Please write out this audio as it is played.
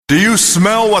Do you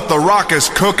smell what The Rock is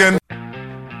cooking?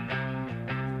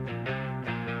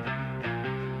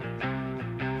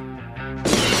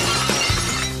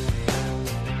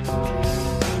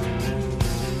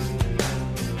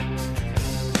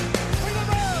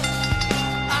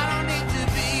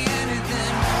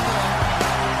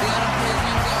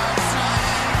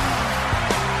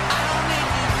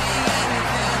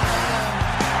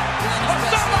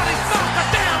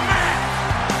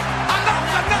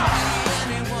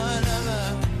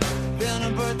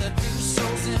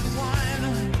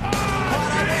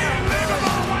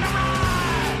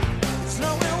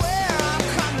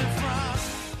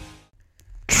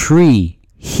 Tree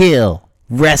Hill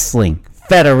Wrestling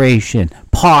Federation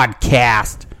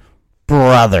Podcast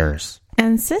Brothers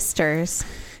and Sisters.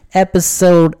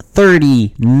 Episode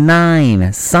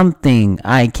 39. Something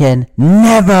I can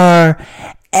never,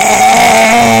 ever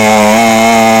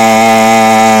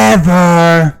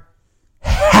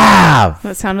have.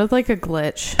 That sounded like a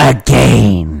glitch.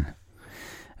 Again.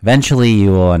 Eventually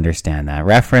you will understand that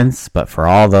reference, but for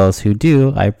all those who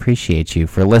do, I appreciate you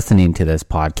for listening to this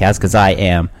podcast, because I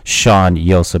am Sean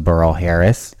Yosiburo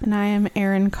Harris. And I am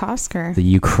Aaron Kosker. The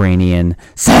Ukrainian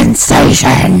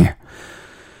sensation.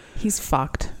 He's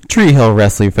fucked. Tree Hill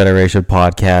Wrestling Federation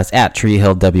Podcast at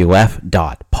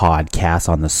treehillwf.podcast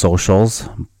on the socials.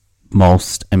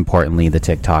 Most importantly, the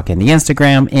TikTok and the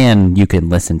Instagram. And you can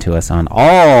listen to us on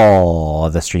all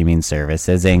the streaming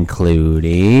services,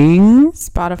 including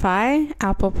Spotify,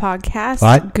 Apple Podcasts,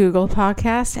 what? Google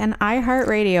Podcasts, and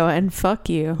iHeartRadio. And fuck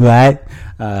you. What?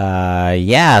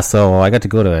 Yeah, so I got to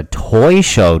go to a toy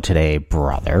show today,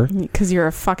 brother. Because you're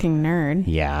a fucking nerd.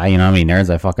 Yeah, you know how many nerds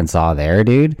I fucking saw there,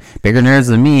 dude? Bigger nerds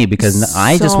than me, because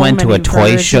I just went to a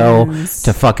toy show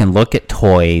to fucking look at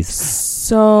toys.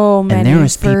 So many and there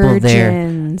was people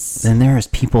virgins. there. And there was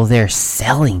people there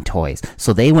selling toys.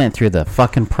 So they went through the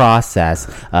fucking process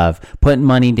of putting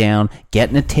money down,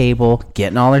 getting a table,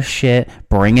 getting all their shit,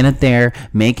 bringing it there,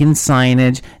 making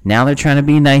signage. Now they're trying to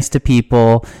be nice to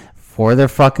people for their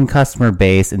fucking customer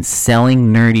base and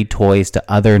selling nerdy toys to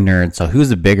other nerds. So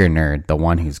who's a bigger nerd? The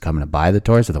one who's coming to buy the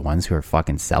toys or the ones who are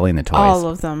fucking selling the toys? All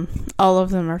of them. All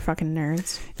of them are fucking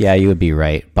nerds. Yeah, you would be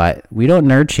right. But we don't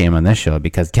nerd shame on this show,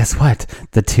 because guess what?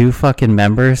 The two fucking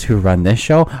members who run this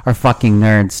show are fucking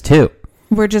nerds too.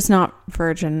 We're just not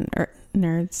virgin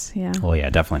nerds. Yeah. Oh yeah,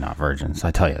 definitely not virgins.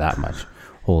 I tell you that much.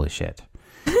 Holy shit.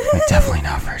 Like, definitely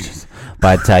not virgins.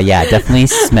 But yeah, it definitely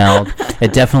smelled.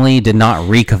 It definitely did not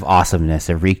reek of awesomeness.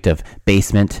 It reeked of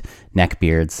basement,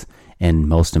 neckbeards, and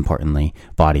most importantly,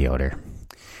 body odor.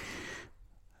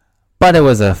 But it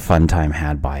was a fun time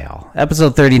had by all.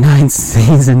 Episode 39,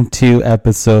 Season 2,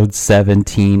 Episode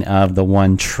 17 of the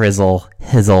one Trizzle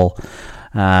Hizzle.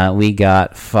 We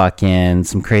got fucking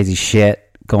some crazy shit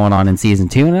going on in Season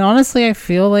 2. And honestly, I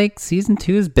feel like Season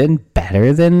 2 has been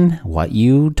better than what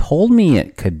you told me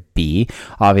it could be.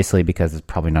 Obviously, because it's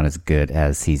probably not as good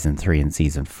as Season 3 and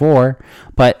Season 4.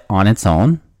 But on its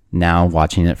own, now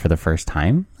watching it for the first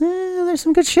time, there's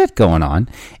some good shit going on.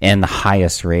 And the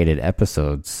highest rated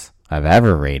episodes I've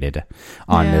ever rated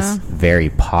on this very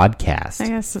podcast. I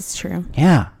guess that's true.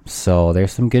 Yeah, so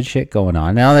there's some good shit going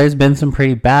on. Now, there's been some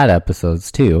pretty bad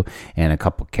episodes too, and a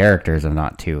couple characters I'm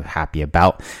not too happy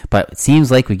about, but it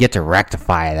seems like we get to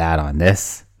rectify that on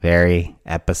this very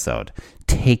episode.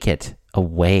 Take it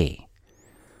away.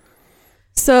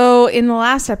 So in the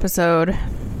last episode,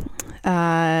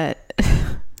 Peyton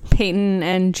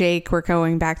and Jake were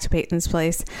going back to Peyton's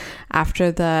place after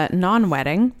the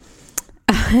non-wedding.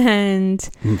 And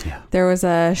there was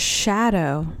a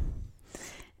shadow,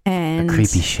 and a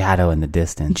creepy shadow in the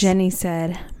distance. Jenny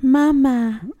said,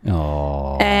 "Mama."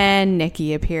 Oh. And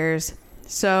Nikki appears.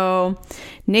 So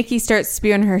Nikki starts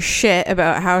spewing her shit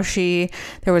about how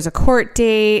there was a court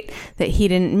date that he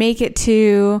didn't make it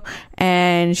to,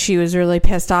 and she was really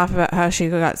pissed off about how she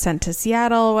got sent to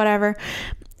Seattle or whatever.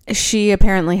 She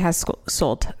apparently has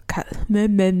sole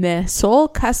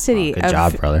custody. Good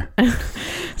job, brother.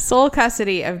 Sole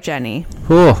custody of Jenny.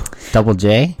 Ooh, double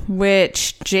J?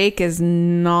 Which Jake is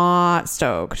not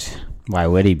stoked. Why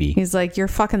would he be? He's like, you're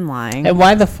fucking lying. And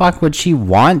why the fuck would she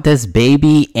want this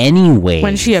baby anyway?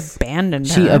 When she abandoned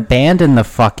her. She abandoned the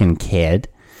fucking kid.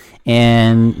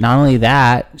 And not only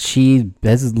that, she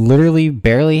has literally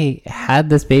barely had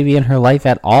this baby in her life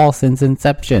at all since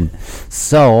inception.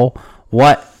 So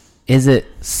what is it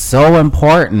so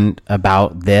important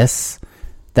about this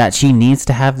that she needs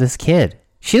to have this kid?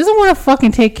 She doesn't want to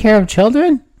fucking take care of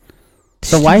children.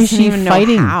 So why is she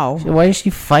fighting? Why is she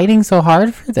fighting so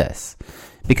hard for this?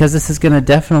 Because this is going to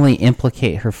definitely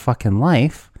implicate her fucking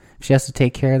life. She has to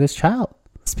take care of this child.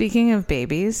 Speaking of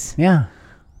babies. Yeah.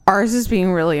 Ours is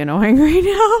being really annoying right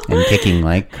now. And kicking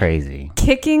like crazy.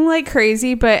 Kicking like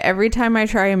crazy, but every time I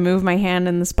try and move my hand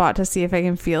in the spot to see if I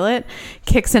can feel it,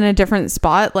 kicks in a different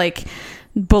spot, like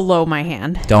below my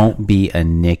hand. Don't be a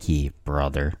Nikki,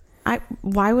 brother.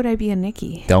 Why would I be a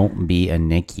Nikki? Don't be a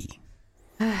Nikki.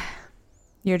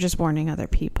 You're just warning other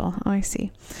people. Oh, I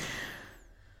see.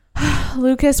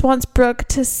 Lucas wants Brooke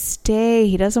to stay.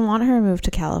 He doesn't want her to move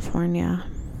to California.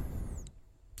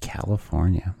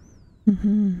 California.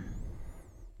 Mm-hmm.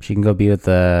 She can go be with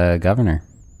the governor.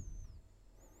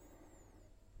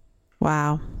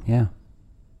 Wow. Yeah.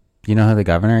 You know who the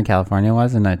governor in California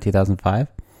was in 2005?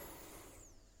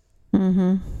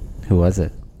 Mm-hmm. Who was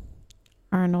it?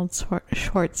 Arnold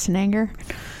Schwarzenegger,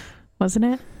 wasn't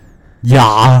it?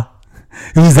 Yeah.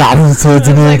 It was Arnold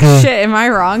Schwarzenegger. Like, shit, am I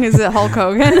wrong? Is it Hulk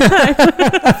Hogan?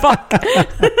 Fuck.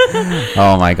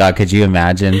 Oh my God. Could you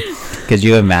imagine?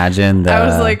 I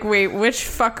was like, wait, which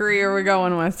fuckery are we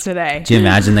going with today? Could you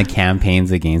imagine the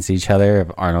campaigns against each other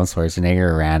if Arnold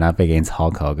Schwarzenegger ran up against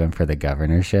Hulk Hogan for the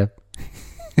governorship?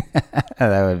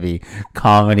 That would be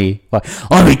comedy.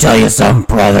 Let me tell you something,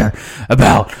 brother,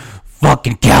 about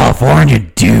fucking California,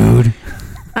 dude.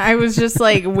 I was just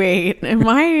like, wait, am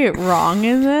I wrong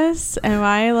in this? Am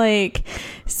I like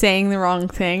saying the wrong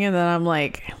thing? And then I'm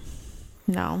like,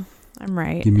 no, I'm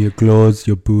right. Give me your clothes,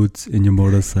 your boots, and your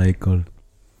motorcycle.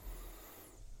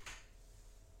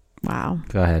 Wow.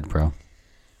 Go ahead, bro.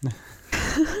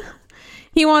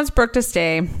 He wants Brooke to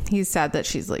stay. He's sad that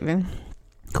she's leaving.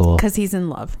 Cool. Because he's in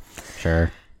love.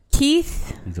 Sure.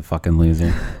 Keith. He's a fucking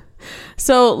loser.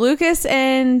 So Lucas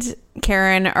and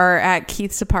Karen are at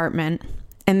Keith's apartment.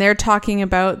 And they're talking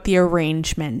about the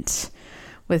arrangement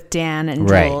with Dan and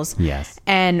Jules. Right, yes.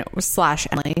 And /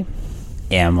 Emily.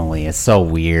 Emily. It's so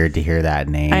weird to hear that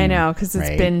name. I know, because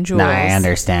it's been Jules. Now, I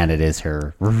understand it is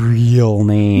her real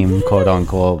name, quote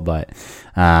unquote, but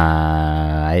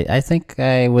I think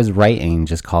I was right in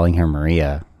just calling her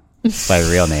Maria by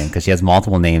real name, because she has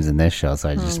multiple names in this show, so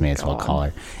I just may as well call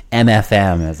her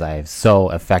MFM, as I've so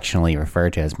affectionately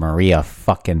referred to as Maria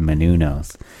fucking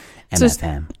Menounos.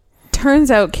 MFM. So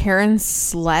turns out Karen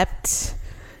slept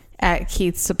at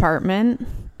Keith's apartment.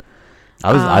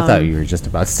 I thought you were just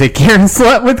about to say Karen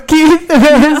slept with Keith. And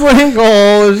I was like,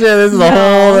 oh shit, this is a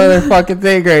whole other fucking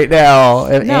thing right now.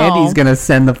 And Andy's gonna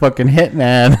send the fucking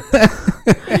hitman.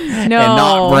 And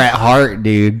not Bret Hart,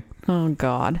 dude. Oh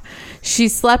God. She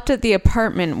slept at the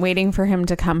apartment waiting for him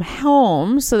to come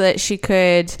home so that she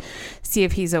could see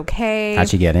if he's okay. How'd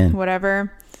she get in?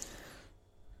 Whatever.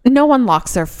 No one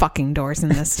locks their fucking doors in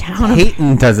this town.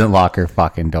 Peyton doesn't lock her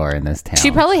fucking door in this town.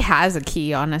 She probably has a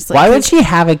key, honestly. Why would she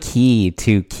have a key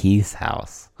to Keith's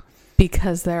house?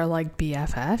 Because they're like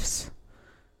BFFs.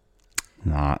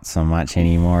 Not so much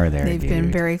anymore there, They've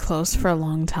been very close for a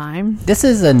long time. This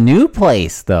is a new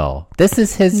place, though. This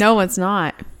is his... No, it's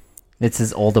not. It's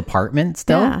his old apartment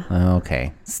still? Yeah. Oh,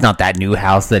 okay. It's not that new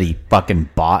house that he fucking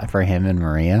bought for him and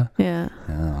Maria? Yeah.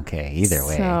 Oh, okay. Either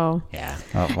way. So, yeah.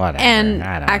 Oh, whatever. And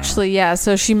I don't actually, yeah,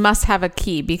 so she must have a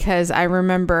key, because I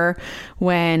remember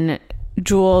when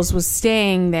Jules was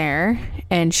staying there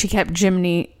and she kept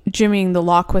jimmying the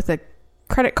lock with a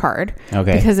credit card.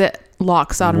 Okay. Because it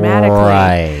locks automatically.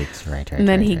 Right. And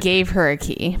then he gave her a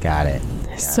key. Got it.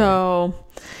 So,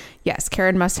 yes,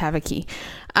 Karen must have a key.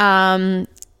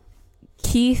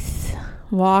 Keith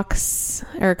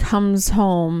comes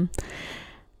home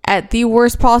at the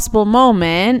worst possible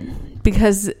moment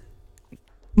because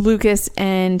Lucas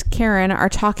and Karen are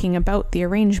talking about the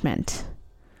arrangement.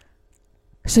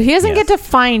 So he doesn't get to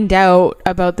find out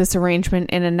about this arrangement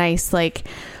in a nice, like,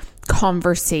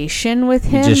 conversation with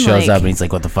him. He just shows up and he's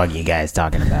like, what the fuck are you guys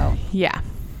talking about? Yeah.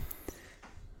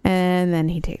 And then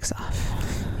he takes off.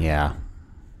 Yeah.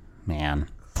 Man.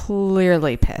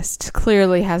 Clearly pissed.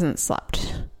 Clearly hasn't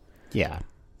slept. Yeah.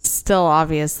 Still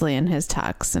obviously in his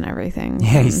tux and everything.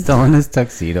 Yeah, he's still in his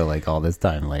tuxedo like all this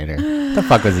time later. What the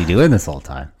fuck was he doing this whole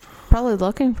time? Probably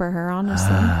looking for her,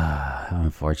 honestly. How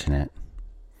unfortunate.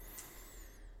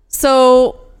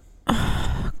 So,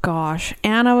 gosh,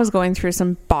 Anna was going through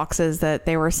some boxes that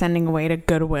they were sending away to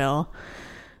Goodwill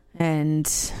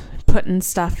and putting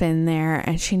stuff in there,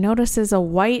 and she notices a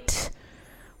white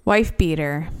wife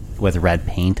beater with red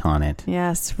paint on it.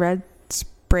 Yes, red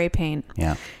spray paint.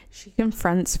 Yeah. She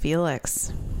confronts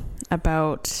Felix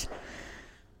about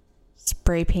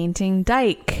spray painting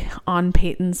Dyke on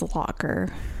Peyton's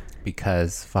locker.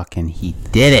 Because fucking he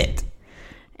did it.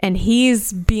 And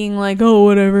he's being like, oh,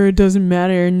 whatever, it doesn't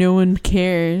matter, no one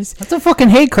cares. That's a fucking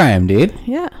hate crime, dude.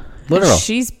 Yeah. Literal. And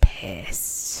she's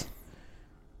pissed.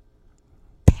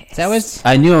 So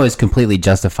I knew I was completely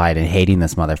justified in hating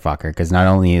this motherfucker because not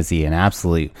only is he an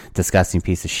absolute disgusting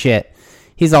piece of shit,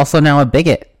 he's also now a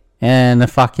bigot and a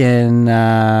fucking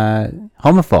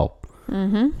homophobe.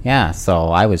 Mm-hmm. Yeah, so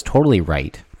I was totally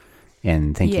right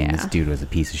in thinking this dude was a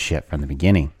piece of shit from the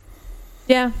beginning.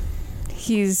 Yeah,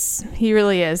 he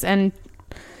really is. And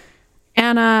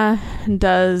Anna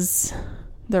does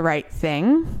the right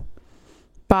thing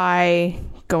by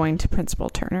going to Principal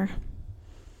Turner,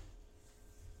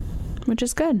 which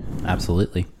is good.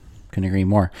 Absolutely. Couldn't agree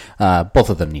more. Both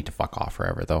of them need to fuck off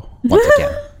forever, though. Once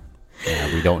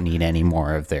again, we don't need any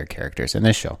more of their characters in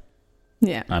this show.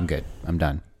 Yeah. I'm good. I'm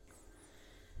done.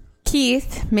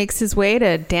 Keith makes his way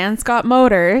to Dan Scott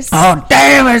Motors. Oh,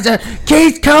 damn,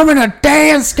 Keith's coming to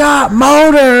Dan Scott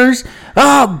Motors.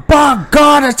 Oh, by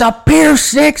God, it's a Pier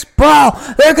 6, bro.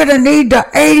 They're going to need the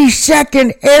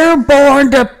 82nd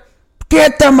Airborne to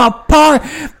get them apart.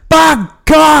 By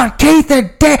God, Keith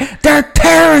and Dan, they're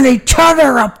tearing each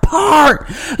other apart.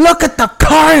 Look at the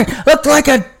car. It looked like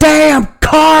a damn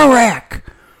car wreck.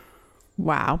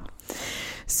 Wow.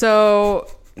 So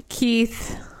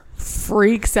Keith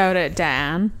freaks out at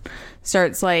Dan,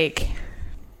 starts like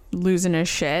losing his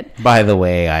shit. By the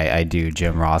way, I do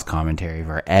Jim Ross commentary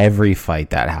for every fight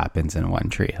that happens in One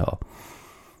Tree Hill.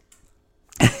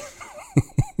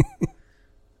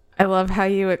 I love how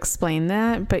you explain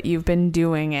that, but you've been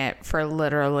doing it for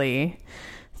literally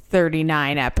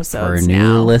 39 episodes for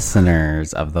now. New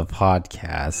listeners of the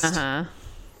podcast. Uh-huh.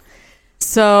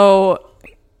 So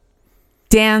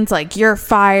Dan's like, you're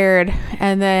fired.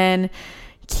 And then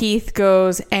Keith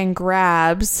goes and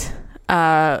grabs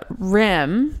a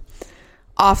rim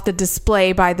off the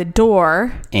display by the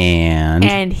door.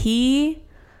 And he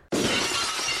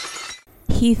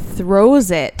throws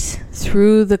it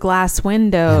through the glass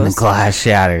windows. And the glass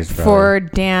shatters, brother. For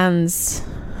Dan's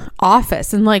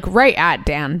office. And like right at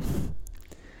Dan.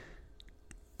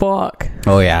 Fuck.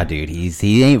 Oh yeah, dude.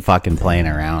 He ain't fucking playing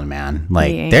around, man.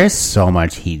 Like there's so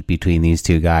much heat between these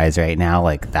two guys right now.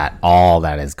 Like all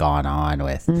that has gone on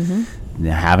with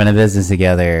having a business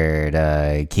together,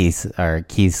 to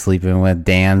Keith sleeping with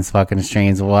Dan's fucking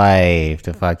estranged wife,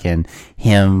 to fucking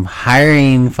him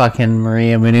hiring fucking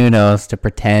Maria Menounos to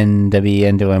pretend to be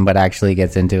into him but actually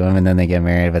gets into him, and then they get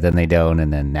married but then they don't,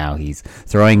 and then now he's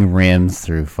throwing rims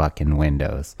through fucking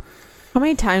windows. How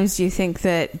many times do you think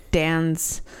that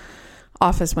Dan's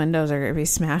office windows are going to be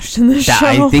smashed in the show?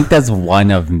 I think that's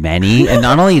one of many. And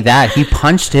not only that, he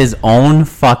punched his own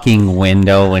fucking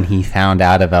window when he found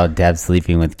out about Deb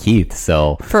sleeping with Keith.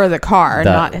 So for the car,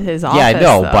 not his office. Yeah, I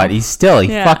know, though. but he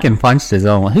fucking punched his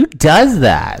own. Who does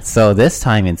that? So this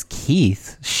time it's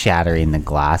Keith shattering the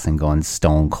glass and going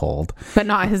stone cold. But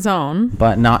not his own.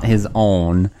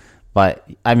 But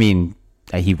I mean,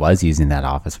 he was using that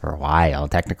office for a while.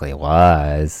 Technically, it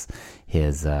was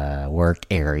his work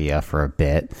area for a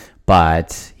bit.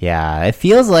 But yeah, it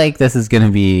feels like this is going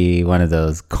to be one of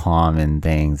those common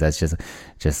things. That's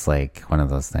just like one of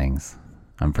those things.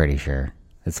 I'm pretty sure.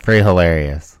 It's pretty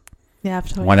hilarious. Yeah,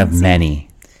 one of many.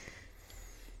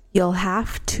 You'll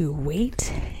have to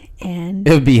wait and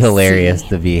it would be hilarious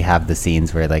to have the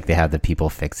scenes where like they have the people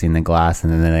fixing the glass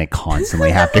and then they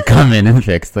constantly have to come in and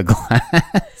fix the glass.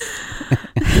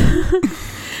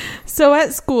 So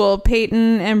at school,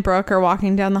 Peyton and Brooke are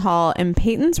walking down the hall, and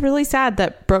Peyton's really sad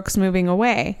that Brooke's moving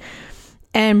away.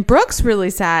 And Brooke's really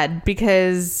sad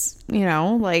because,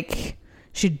 like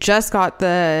she just got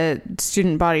the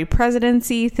student body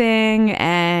presidency thing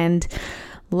and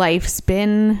life's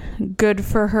been good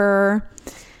for her.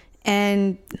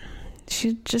 And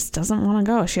she just doesn't want to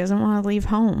go. She doesn't want to leave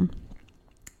home.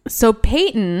 So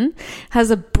Peyton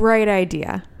has a bright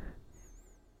idea.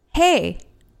 Hey,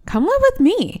 come live with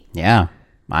me. Yeah,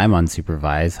 I'm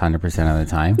unsupervised 100% of the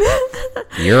time.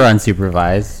 You're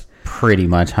unsupervised pretty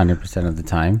much 100% of the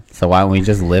time. So why don't we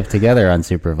just live together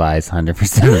unsupervised 100%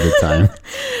 of the time?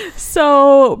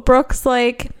 So Brooke's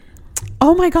like,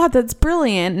 oh my God, that's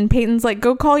brilliant. And Peyton's like,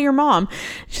 go call your mom.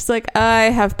 She's like, I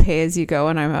have pay as you go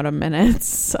and I'm out of minutes.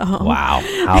 So. Wow.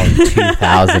 How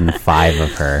 2005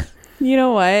 of her. You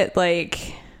know what?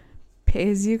 Like, pay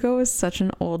as you go is such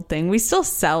an old thing. We still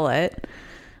sell it,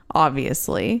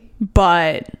 obviously.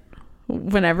 But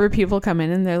whenever people come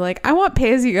in and they're like, I want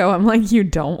pay as you go, I'm like, you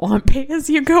don't want pay as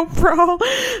you go, bro.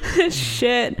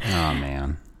 Shit. Oh,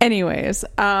 man. Anyways,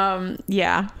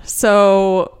 yeah.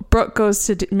 So Brooke goes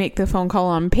to make the phone call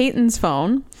on Peyton's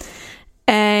phone.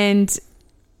 And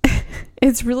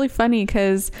it's really funny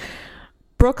because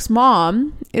Brooke's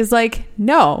mom is like,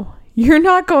 no, you're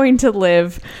not going to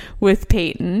live with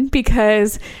Peyton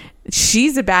because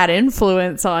she's a bad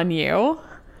influence on you.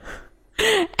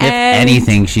 If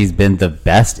anything, she's been the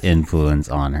best influence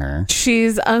on her.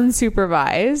 She's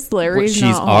unsupervised. Larry's She's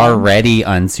not home. already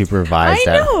unsupervised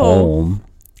at home.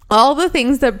 All the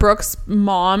things that Brooke's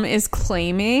mom is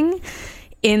claiming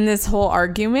in this whole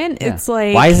argument, it's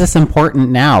like... Why is this important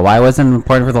now? Why wasn't it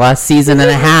important for the last season and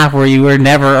a half where you were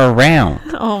never around?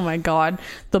 Oh my God.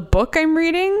 The book I'm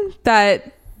reading,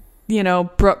 that, you know,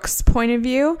 Brooke's point of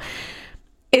view,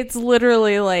 it's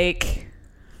literally like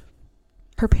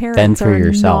her parents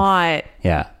are not...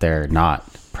 Yeah, they're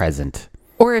not present.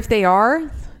 Or if they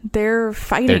are, they're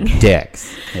fighting. They're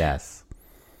dicks, yes.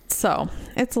 So,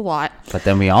 it's a lot. But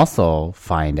then we also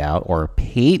find out, or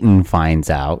Peyton finds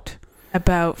out...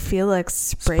 about Felix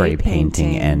spray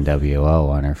painting NWO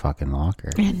on her fucking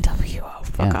locker. NWO,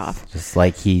 fuck off. Just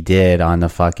like he did on the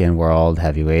fucking World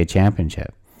Heavyweight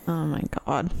Championship. Oh my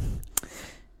God.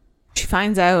 She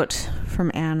finds out from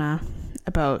Anna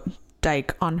about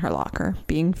Dyke on her locker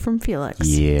being from Felix.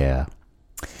 Yeah.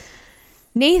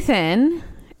 Nathan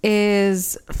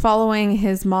is following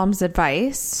his mom's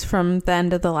advice from the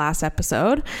end of the last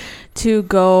episode to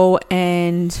go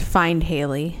and find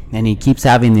Haley. And he keeps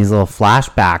having these little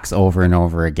flashbacks over and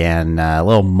over again,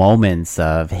 little moments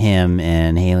of him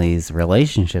and Haley's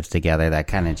relationships together that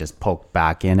kind of just poke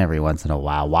back in every once in a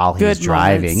while he's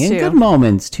driving. And good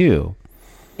moments too.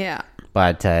 Yeah.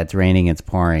 But it's raining, it's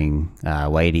pouring,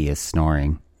 Whitey is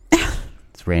snoring.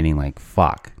 It's raining like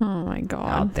fuck. Oh my God.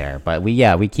 Out there. But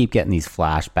we keep getting these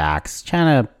flashbacks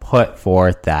trying to put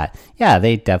forth that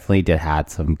they definitely did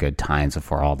had some good times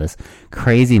before all this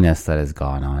craziness that has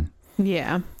gone on.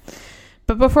 Yeah.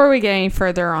 But before we get any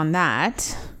further on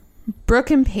that,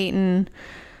 Brooke and Peyton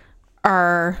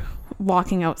are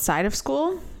walking outside of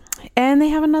school and they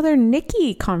have another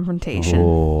Nikki confrontation.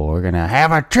 Oh, we're gonna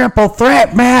have a triple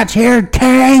threat match here,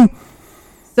 King.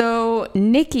 So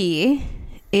Nikki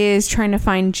is trying to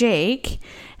find Jake,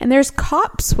 and there's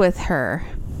cops with her.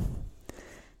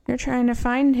 They're trying to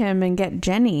find him and get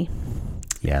Jenny.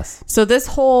 Yes. So this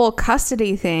whole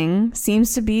custody thing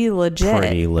seems to be legit.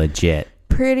 Pretty legit.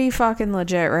 Pretty fucking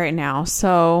legit right now.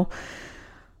 So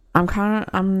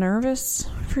I'm nervous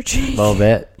for Jake. A little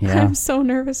bit, yeah. I'm so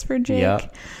nervous for Jake.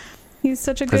 Yep. He's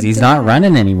such a good guy. Because he's not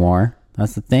running anymore.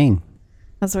 That's the thing.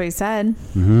 That's what he said.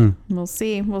 Mm-hmm. We'll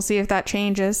see. We'll see if that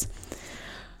changes.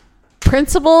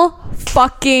 Principal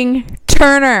fucking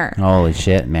Turner. Holy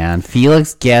shit, man.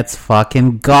 Felix gets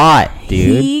fucking got,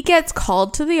 dude. He gets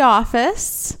called to the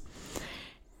office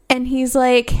and he's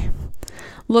like,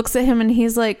 looks at him and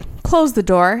he's like, close the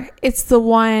door. It's the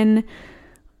one,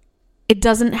 it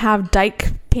doesn't have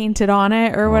Dyke painted on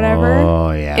it or whatever.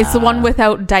 Oh, yeah. It's the one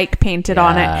without Dyke painted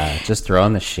on it. Just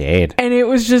throwing the shade. And it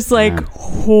was just like,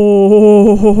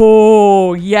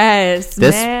 oh, yes,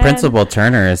 This man. Principal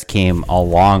Turner has came a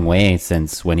long way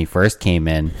since when he first came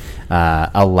in,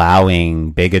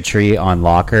 allowing bigotry on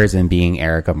lockers and being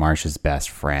Erica Marsh's best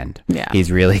friend. Yeah.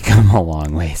 He's really come a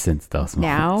long way since those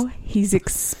moments. Now he's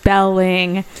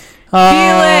expelling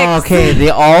Oh, Felix. okay.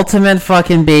 The ultimate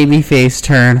fucking babyface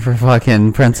turn for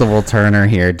fucking Principal Turner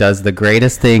here does the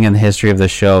greatest thing in the history of the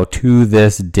show to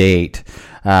this date.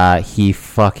 He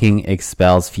fucking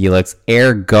expels Felix.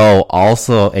 Ergo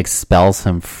also expels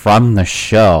him from the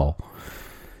show.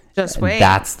 Just wait.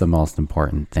 That's the most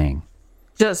important thing.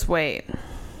 Just wait.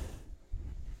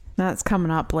 That's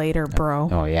coming up later, bro.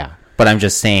 Oh, yeah. But I'm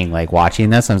just saying, like, watching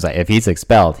this, I was like, if he's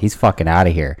expelled, he's fucking out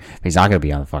of here. He's not going to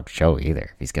be on the fucking show either.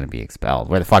 If he's going to be expelled.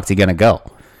 Where the fuck's he going to go?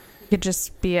 He could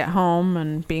just be at home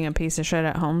and being a piece of shit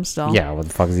at home still. Yeah, what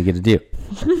the fuck is he going to do?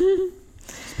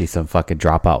 Just be some fucking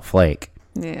dropout flake.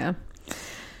 Yeah.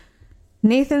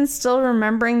 Nathan's still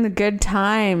remembering the good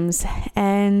times.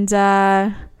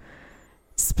 And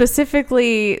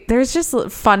specifically, there's just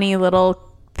funny little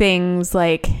things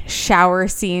like shower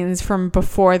scenes from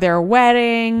before their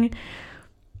wedding,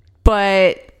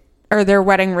 or their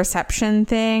wedding reception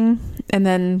thing, and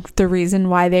then the reason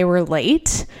why they were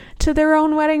late to their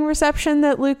own wedding reception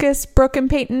that Lucas, Brooke, and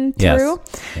Peyton threw.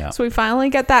 Yes. Yeah. So we finally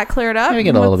get that cleared up. We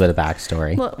get a little bit of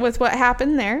backstory with what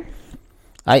happened there.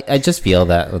 I just feel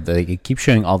that they keep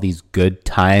showing all these good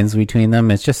times between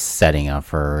them. It's just setting up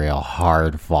for a real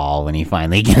hard fall when he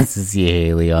finally gets to see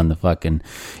Haley on the fucking,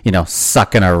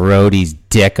 sucking a roadie's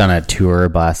dick on a tour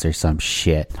bus or some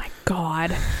shit. My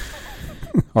God.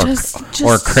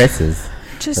 or Chris's.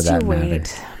 Just you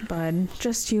wait, bud.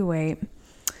 Just you wait.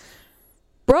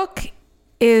 Brooke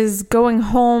is going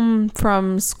home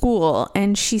from school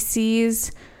and she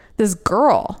sees this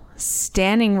girl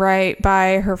standing right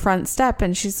by her front step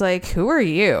and she's like, who are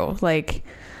you? Like,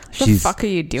 what the fuck are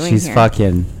you doing here? She's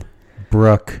fucking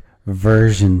Brooke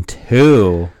version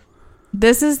 2.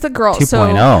 This is the girl. 2.0.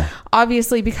 So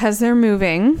obviously, because they're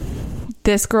moving,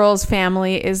 this girl's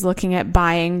family is looking at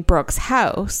buying Brooke's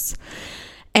house.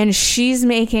 And she's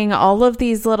making all of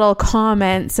these little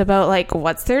comments about, like,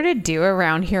 what's there to do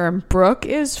around here? And Brooke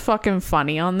is fucking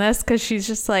funny on this because she's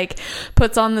just, like,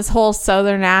 puts on this whole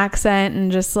southern accent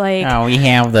and just, like... Oh, we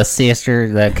have the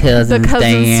cousin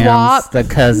dance, swap. the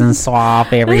cousin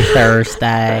swap every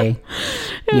Thursday.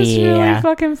 It's really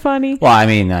fucking funny. Well, I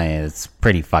mean, it's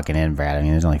pretty fucking inbred. I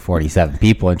mean, there's only 47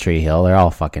 people in Tree Hill. They're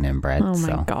all fucking inbred. Oh,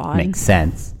 my God. Makes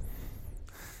sense.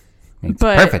 Makes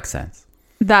perfect sense.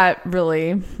 That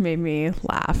really made me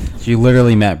laugh. She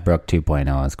literally met Brooke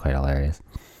 2.0. It's quite hilarious.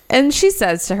 And she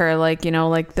says to her, like, you know,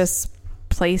 like, this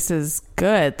place is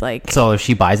good. Like, so if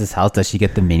she buys this house, does she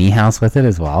get the mini house with it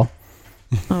as well?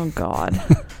 Oh, God.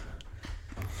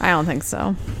 I don't think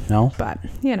so. No? But,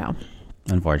 you know.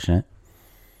 Unfortunate.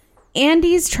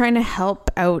 Andy's trying to help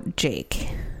out Jake.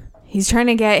 He's trying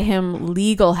to get him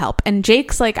legal help. And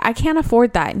Jake's like, I can't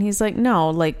afford that. And he's like, no,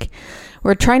 like...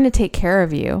 We're trying to take care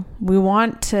of you. We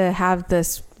want to have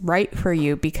this right for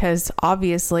you because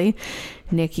obviously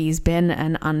Nikki's been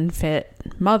an unfit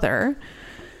mother.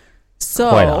 So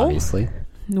quite obviously.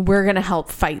 We're going to help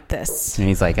fight this. And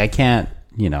he's like, I can't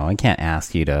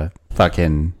ask you to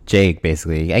fucking Jake,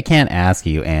 basically. I can't ask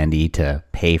you, Andy, to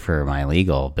pay for my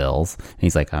legal bills. And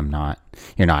he's like, you're not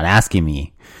asking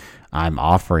me. I'm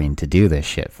offering to do this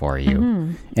shit for you.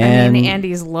 Mm-hmm. And I mean,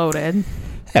 Andy's loaded.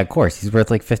 Yeah, of course. He's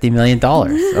worth like $50 million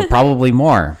or probably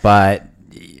more. But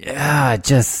yeah,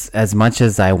 just as much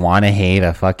as I want to hate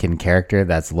a fucking character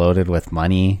that's loaded with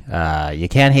money, you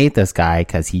can't hate this guy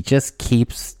because he just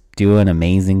keeps doing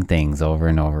amazing things over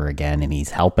and over again. And he's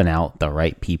helping out the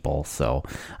right people. So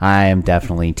I am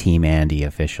definitely Team Andy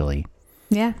officially.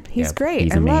 Yeah, he's great.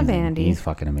 He's I amazing. love Andy. He's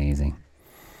fucking amazing.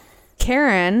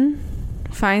 Karen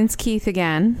finds Keith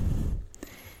again.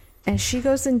 And she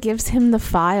goes and gives him the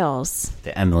files.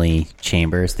 The Emily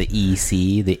Chambers, the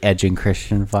EC, the Edge and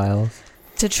Christian files.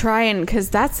 To try and...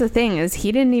 Because that's the thing, is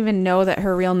he didn't even know that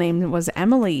her real name was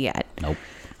Emily yet. Nope.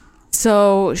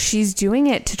 So she's doing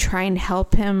it to try and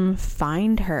help him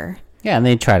find her. Yeah, and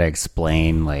they try to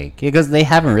explain, like... Because they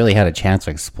haven't really had a chance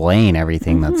to explain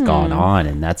everything that's gone on.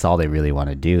 And that's all they really want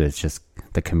to do. It's just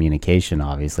the communication,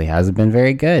 obviously, hasn't been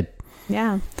very good.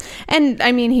 Yeah. And,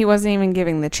 I mean, he wasn't even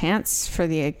giving the chance for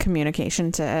the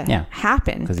communication to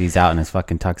happen. Because he's out in his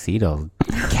fucking tuxedo,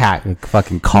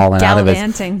 fucking calling out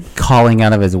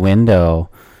of his window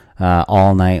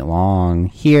all night long.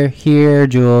 Here,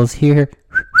 Jules, here.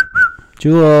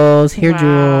 Jules, here,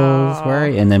 Jules. Where are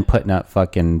you? And then putting up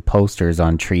fucking posters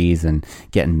on trees and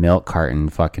getting milk carton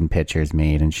fucking pictures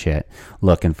made and shit.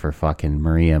 Looking for fucking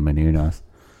Maria Menounos.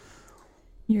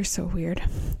 You're so weird.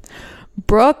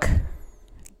 Brooke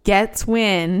gets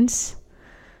wind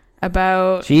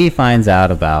about... She finds out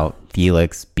about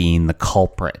Felix being the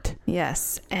culprit.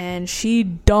 Yes, and she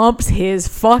dumps his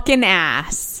fucking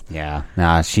ass. Yeah,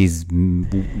 nah, she's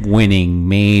winning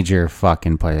major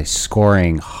fucking plays,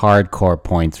 scoring hardcore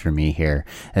points for me here.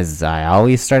 As I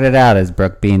always started out as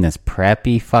Brooke being this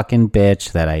preppy fucking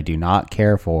bitch that I do not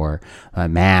care for.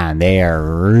 But man, they are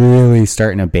really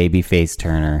starting a babyface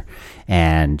turner.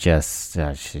 And just,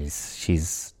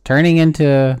 she's turning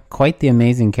into quite the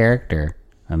amazing character,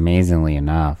 amazingly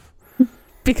enough.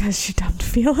 Because she dumped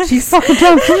Felix. She fucking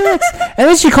dumped Felix. And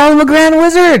then she called him a grand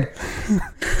wizard.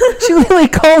 She literally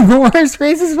called him the worst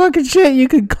racist fucking shit you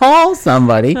could call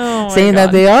somebody, saying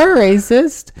that they are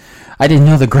racist. I didn't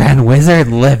know the grand wizard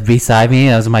lived beside me.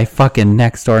 That was my fucking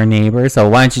next door neighbor. So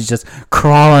why don't you just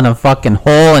crawl in a fucking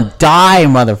hole and die,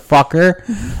 motherfucker?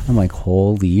 I'm like,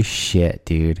 holy shit,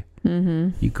 dude. Mm-hmm.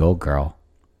 You go, girl.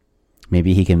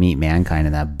 Maybe he can meet mankind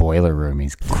in that boiler room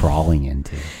he's crawling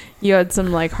into. You had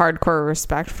some like hardcore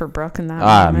respect for Brooke in that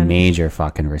moment. Major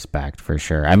fucking respect for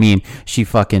sure. I mean, she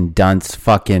fucking dunced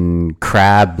fucking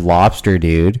crab lobster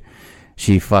dude.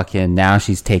 She fucking, now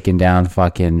she's taking down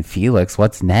fucking Felix.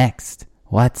 What's next?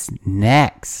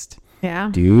 Yeah.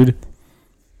 Dude.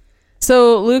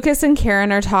 So Lucas and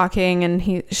Karen are talking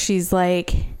and she's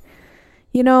like,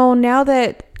 you know, now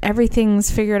that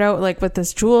everything's figured out, like with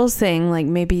this Jules thing, like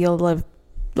maybe you'll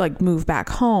move back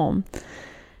home.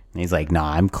 He's like,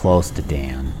 nah, I'm close to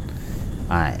Dan.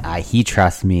 He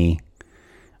trusts me.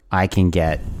 I can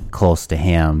get close to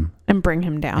him and bring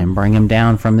him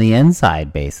down from the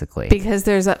inside, basically. Because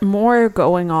there's more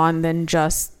going on than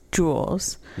just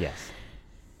Jules. Yes.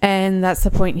 And that's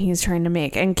the point he's trying to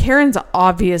make. And Karen's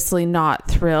obviously not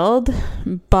thrilled,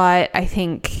 but I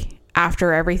think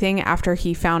after everything, after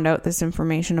he found out this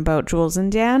information about Jules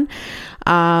and Dan,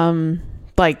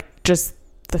 just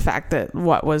the fact that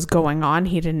what was going on,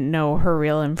 he didn't know her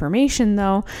real information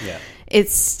though. Yeah. It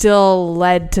still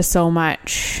led to so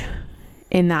much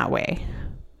in that way.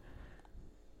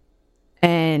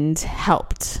 And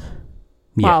helped.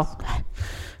 Yes. Well,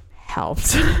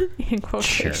 helped in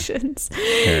quotations.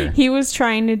 Sure. He was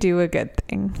trying to do a good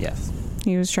thing. Yes.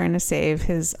 He was trying to save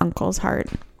his uncle's heart.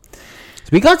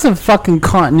 We got some fucking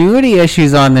continuity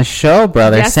issues on this show,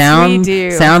 brother. Yes, sound, we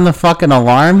do. Sound the fucking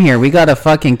alarm here. We got a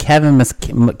fucking Kevin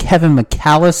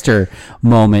McAllister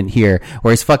moment here,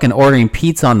 where he's fucking ordering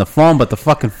pizza on the phone, but the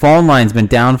fucking phone line's been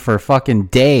down for fucking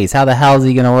days. How the hell is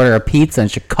he gonna order a pizza in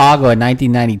Chicago in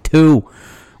 1992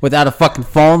 without a fucking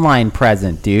phone line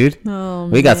present, dude? Oh,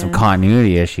 we got some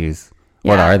continuity issues.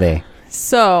 What Yeah. are they?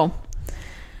 So,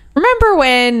 remember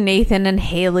when Nathan and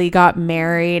Haley got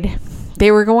married? They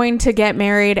were going to get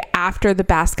married after the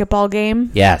basketball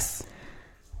game. Yes.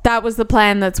 That was the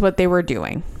plan. That's what they were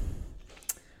doing.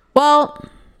 Well,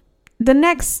 the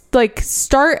next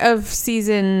start of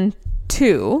season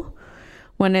 2,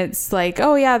 when it's like,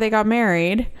 oh yeah, they got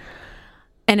married,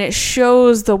 and it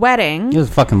shows the wedding. It was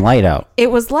fucking light out.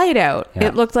 It was light out. Yeah.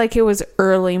 It looked like it was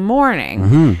early morning.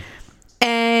 Mm-hmm.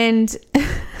 And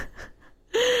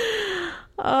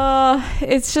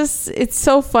it's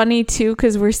so funny too,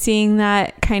 because we're seeing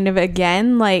that kind of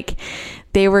again, like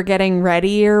they were getting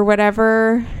ready or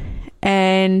whatever,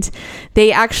 and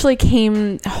they actually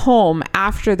came home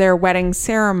after their wedding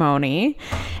ceremony,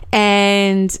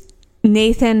 and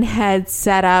Nathan had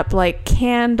set up like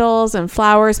candles and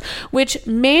flowers, which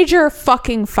major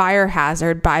fucking fire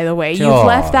hazard, by the way. You've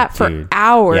left that for dude.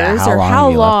 hours. Yeah, or how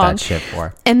have you long? left that shit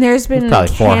for? And there's been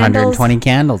Probably 420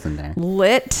 candles in there.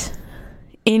 lit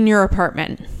in your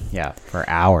apartment. Yeah, for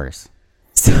hours.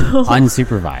 So,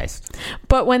 Unsupervised.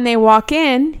 but when they walk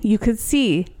in, you could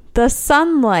see the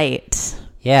sunlight.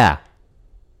 Yeah.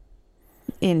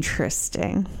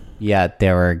 Interesting. Yeah,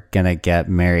 they were going to get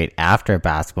married after a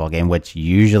basketball game, which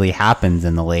usually happens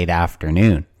in the late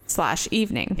afternoon. /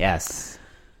 evening. Yes.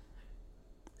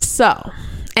 So,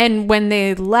 and when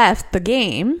they left the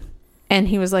game, and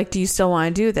he was like, do you still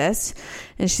want to do this?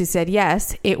 And she said,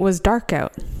 yes. It was dark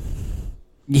out.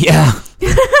 Yeah.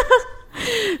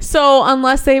 So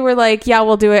unless they were like, yeah,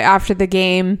 we'll do it after the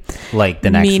game, Like the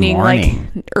next meaning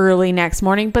morning. like early next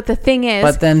morning. But the thing is,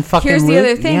 But then fucking here's the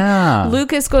other thing. yeah.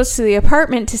 Lucas goes to the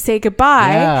apartment to say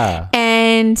goodbye, Yeah.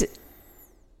 and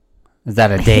Is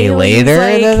that a day Haley's later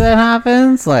like- that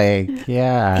happens? Like,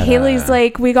 yeah. Haley's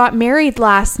like, we got married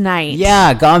last night.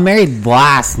 yeah, got married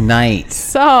last night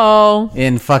So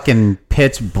in fucking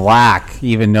pitch black,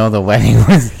 even though the wedding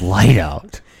was light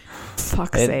out.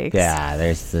 fuck's sakes. Yeah,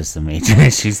 there's some major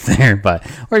issues there, but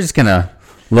we're just gonna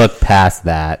look past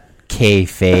that.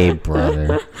 Kayfabe,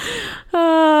 brother.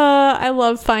 I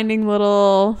love finding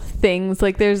little things.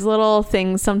 Like there's little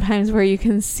things sometimes where you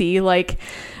can see like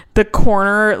the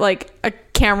corner, like a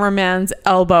cameraman's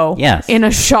elbow Yes. in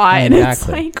a shot. And it's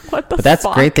Exactly. like, what the But that's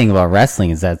fuck? the great thing about wrestling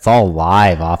is that it's all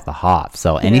live off the hop.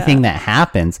 So anything that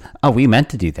happens, oh, we meant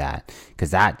to do that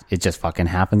because it just fucking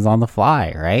happens on the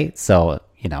fly, right? So,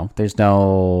 there's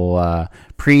no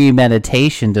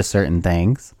premeditation to certain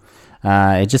things.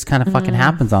 It just kind of fucking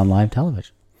happens on live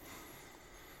television.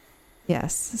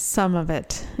 Yes, some of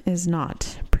it is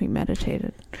not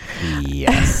premeditated.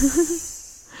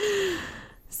 Yes.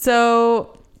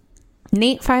 So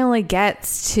Nate finally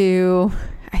gets to,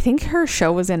 I think her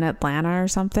show was in Atlanta or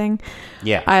something.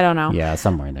 Yeah. I don't know. Yeah,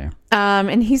 somewhere there.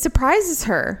 And he surprises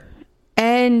her.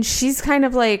 And she's kind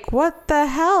of like, what the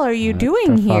hell are you doing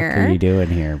What the here? fuck are you doing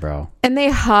here, bro? And they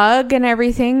hug and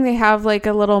everything. They have like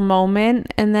a little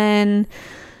moment. And then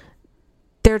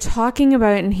they're talking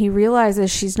about it. And he realizes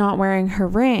she's not wearing her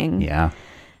ring. Yeah.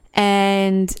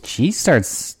 And She starts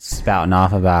spouting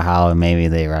off about how maybe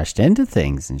they rushed into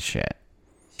things and shit.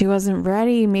 she wasn't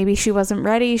ready. Maybe she wasn't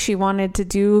ready. She wanted to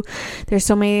do, there's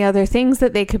so many other things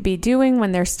that they could be doing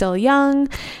when they're still young.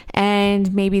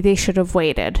 And maybe they should have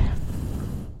waited.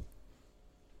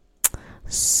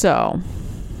 So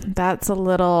that's a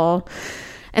little,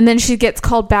 and then she gets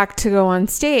called back to go on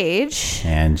stage.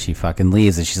 And she fucking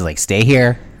leaves and she's like, stay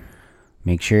here.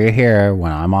 Make sure you're here.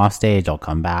 When I'm off stage, I'll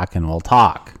come back and we'll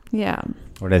talk. Yeah.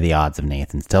 What are the odds of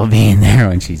Nathan still being there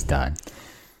when she's done?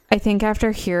 I think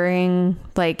after hearing,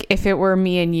 like, if it were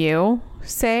me and you,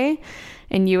 say,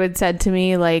 and you had said to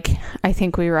me, like, I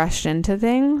think we rushed into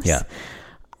things. Yeah.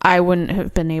 I wouldn't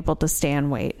have been able to stay and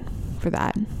wait for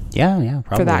that. Yeah,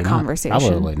 probably that not. conversation.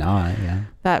 Probably not, yeah.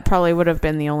 That probably would have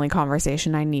been the only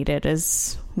conversation I needed,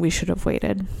 is we should have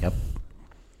waited. Yep.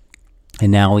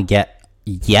 And now we get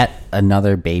yet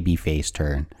another baby face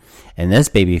turn. And this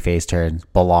baby face turn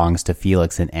belongs to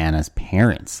Felix and Anna's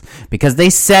parents because they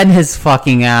send his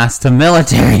fucking ass to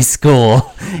military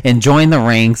school and join the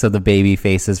ranks of the baby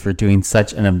faces for doing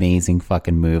such an amazing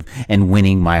fucking move and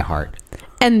winning my heart.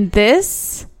 And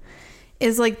this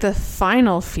is like the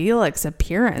final Felix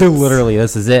appearance. Dude, literally,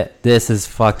 this is it. This is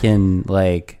fucking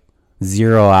like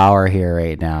 0 hour here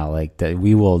right now. Like that,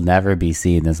 we will never be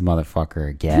seeing this motherfucker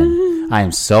again. I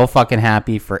am so fucking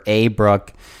happy for A,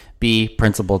 Brooke, B,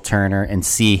 Principal Turner, and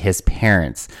C, his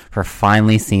parents for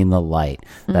finally seeing the light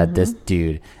that this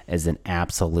dude is an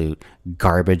absolute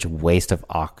garbage waste of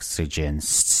oxygen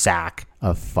sack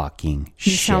of fucking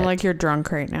shit. You sound like you're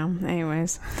drunk right now.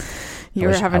 Anyways, you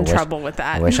were having trouble with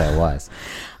that. I wish I was.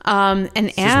 And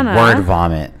It's Anna, just word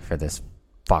vomit for this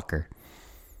fucker.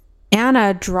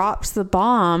 Anna drops the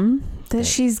bomb that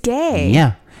she's gay.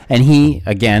 Yeah. And he,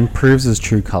 again, proves his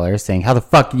true colors, saying, how the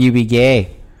fuck can you be gay?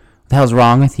 What the hell's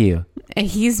wrong with you? And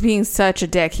he's being such a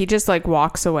dick. He just like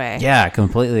walks away. Yeah,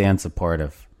 completely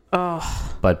unsupportive.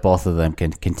 Oh, But both of them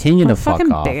can continue to fuck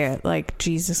fucking off. bigot. Like,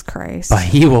 Jesus Christ. But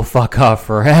he will fuck off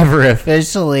forever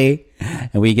officially.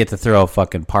 And we get to throw a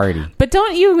fucking party. But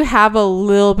don't you have a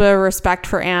little bit of respect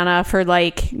for Anna for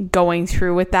like going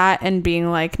through with that and being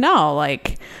like, no,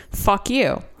 like, fuck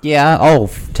you. Yeah.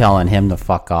 Telling him to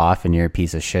fuck off and you're a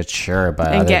piece of shit. Sure. But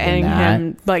And other getting than that,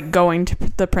 him like going to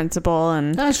the principal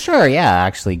and sure. Yeah.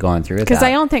 Actually going through with that. because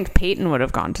I don't think Peyton would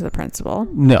have gone to the principal.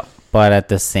 No. But at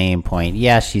the same point,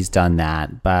 yeah, she's done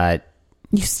that. But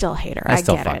You still hate her. I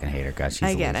still get fucking it. hate her. God, she's I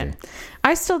a get loser. it.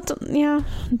 I still, yeah.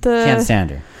 Can't The stand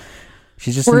her.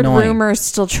 She's just word annoying. rumors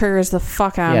still triggers the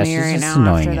fuck out of me she's right just now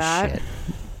annoying after as that.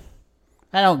 shit.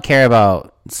 I don't care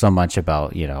about so much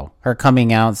about, her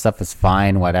coming out stuff is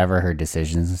fine, whatever, her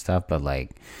decisions and stuff, but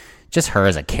like just her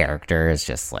as a character is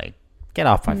just like, get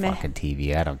off my Meh. fucking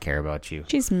TV. I don't care about you.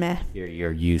 She's meh.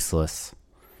 You're useless.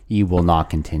 You will not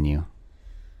continue.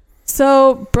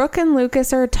 So Brooke and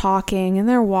Lucas are talking and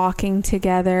they're walking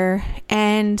together,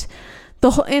 and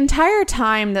the whole entire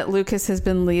time that Lucas has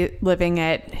been living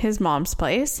at his mom's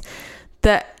place,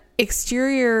 the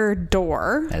exterior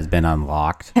door Has been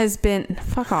unlocked. has been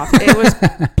fuck off. It was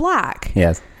black.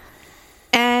 Yes.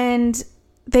 And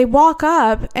they walk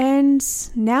up and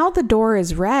now the door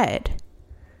is red.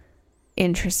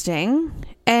 Interesting.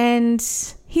 And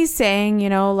he's saying,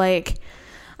 like,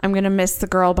 I'm going to miss the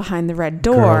girl behind the red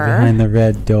door. Girl behind the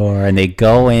red door. And they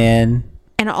go in.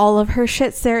 And all of her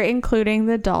shit's there, including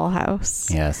the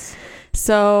dollhouse. Yes.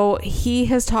 So he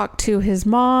has talked to his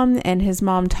mom, and his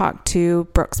mom talked to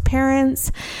Brooke's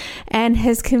parents, and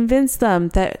has convinced them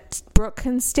that Brooke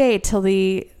can stay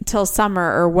till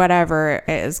summer or whatever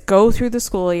it is. Go through the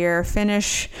school year,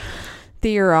 finish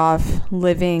the year off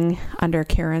living under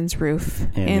Karen's roof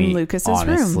And in we Lucas's room.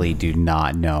 honestly do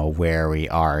not know where we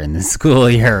are in the school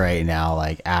year right now,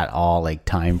 like at all, like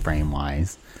time frame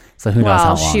wise. So who knows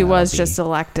how Well, long she that'll was be. just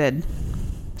elected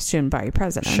student body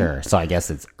president. Sure. So I guess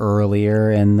it's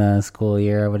earlier in the school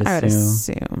year, I would I would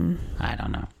assume. assume. I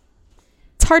don't know.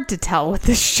 It's hard to tell with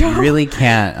this show. You really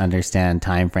can't understand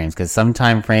time frames because some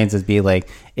time frames would be like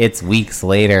it's weeks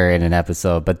later in an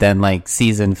episode, but then like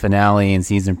season finale and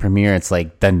season premiere, it's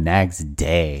like the next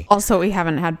day. Also, we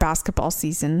haven't had basketball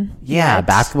season. Yeah, yet.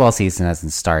 basketball season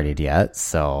hasn't started yet,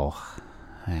 so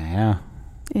yeah.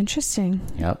 Interesting.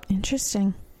 Yep.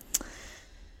 Interesting.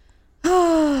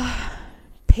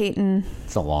 Peyton.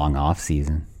 It's a long off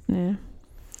season. Yeah.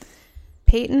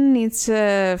 Peyton needs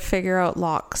to figure out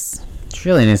locks. She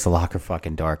really needs to lock her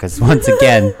fucking door because once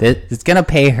again, it's gonna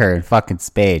pay her in fucking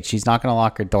spades. She's not gonna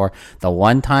lock her door. The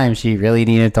one time she really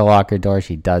needed to lock her door,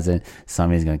 she doesn't.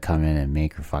 Somebody's gonna come in and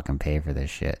make her fucking pay for this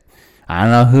shit. I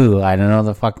don't know who. I don't know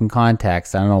the fucking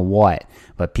context. I don't know what.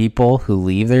 But people who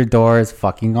leave their doors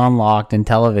fucking unlocked in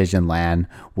television land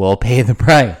will pay the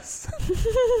price.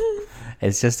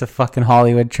 It's just a fucking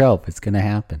Hollywood trope. It's gonna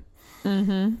happen.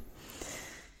 Mm-hmm.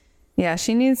 Yeah,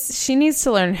 she needs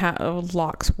to learn how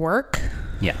locks work.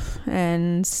 Yeah.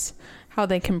 And how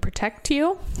they can protect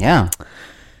you. Yeah.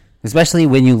 Especially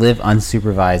when you live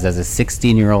unsupervised as a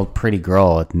 16-year-old pretty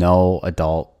girl with no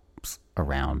adults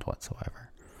around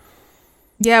whatsoever.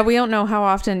 Yeah, we don't know how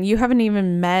often. You haven't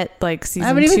even met like I season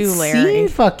haven't even 2 Larry. seen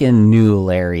fucking new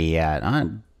Larry yet.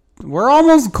 We're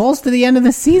almost close to the end of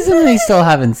the season and we still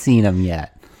haven't seen him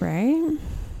yet. Right?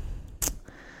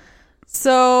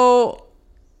 So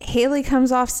Haley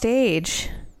comes off stage.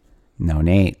 No,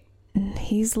 Nate.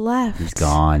 He's left. He's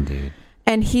gone, dude.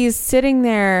 And he's sitting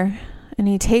there and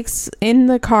he takes in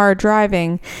the car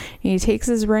driving and he takes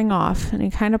his ring off and he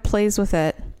kind of plays with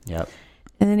it. Yep.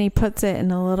 And then he puts it in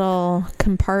a little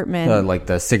compartment. Like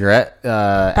the cigarette by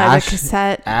ash, the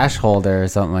cassette. ash holder or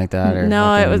something like that. Or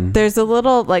No, fucking... there's a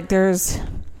little, like, there was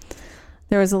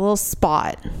a little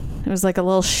spot. It was like a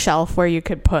little shelf where you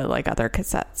could put like other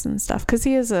cassettes and stuff. Because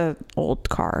he is a old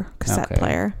car cassette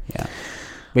player. Yeah.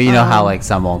 But you know how like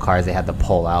some old cars, they had to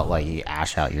pull out, like you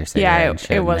ash out your cigarette.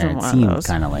 Yeah, it wasn't one of those.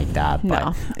 Kind of like that. But,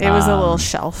 no, it was a little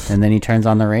shelf. And then he turns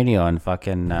on the radio and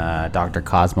fucking Dr.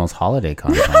 Cosmo's Holiday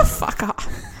comes on. Fuck off.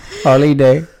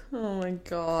 Holiday. Oh my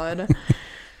God.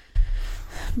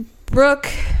 Brooke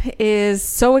is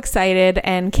so excited,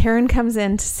 and Karen comes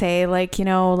in to say, like, you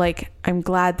know, like, I'm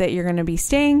glad that you're going to be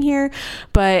staying here,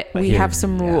 but we have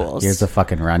some rules. Here's the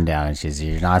fucking rundown. And she's,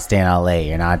 you're not staying out late.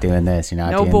 You're not doing this. You're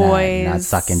not doing boys. that. You're not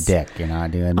sucking dick. You're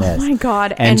not doing this. Oh my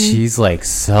God. And she's like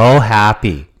so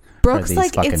happy. Brooke's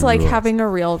like, it's like having a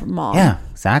real mom. Yeah,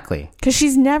 exactly. Because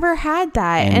she's never had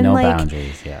that. And no like,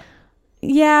 boundaries, yeah.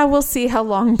 Yeah, we'll see how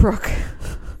long Brooke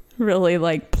really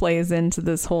like plays into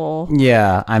this whole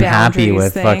I'm happy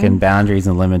with thing. Fucking boundaries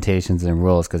and limitations and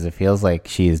rules, because it feels like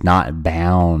she is not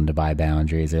bound by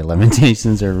boundaries or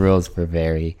limitations or rules for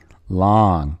very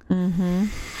long.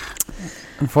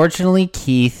 Unfortunately,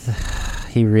 Keith,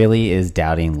 he really is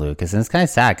doubting Lucas, and it's kind of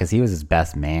sad because he was his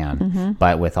best man.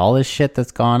 But with all this shit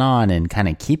that's gone on and kind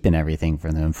of keeping everything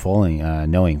from them fully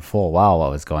knowing full well what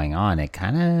was going on, it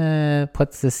kind of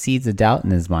puts the seeds of doubt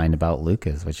in his mind about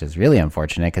Lucas, which is really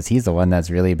unfortunate because he's the one that's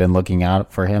really been looking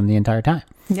out for him the entire time.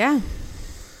 Yeah.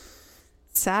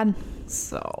 Sad.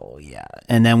 So, yeah.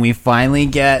 And then we finally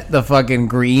get the fucking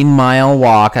Green Mile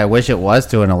walk. I wish it was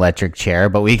to an electric chair,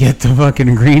 but we get the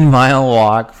fucking Green Mile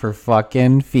walk for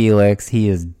fucking Felix. He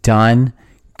is done.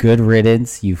 Good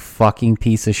riddance, you fucking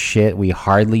piece of shit. We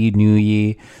hardly knew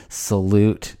ye.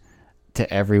 Salute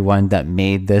to everyone that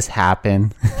made this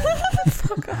happen.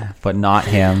 But not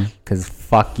him, because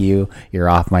fuck you. You're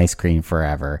off my screen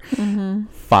forever.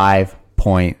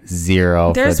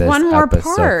 5.0. There's for this one more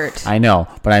episode. part. I know,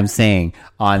 but I'm saying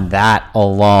on that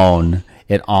alone,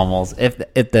 it almost, if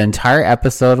the entire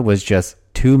episode was just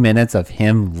 2 minutes of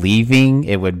him leaving,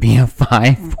 it would be a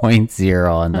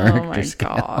 5.0 on the Richter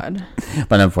scale. God.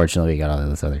 But unfortunately, we got all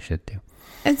this other shit too.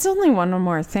 It's only one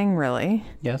more thing, really.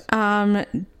 Yes.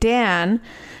 Dan.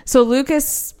 So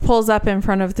Lucas pulls up in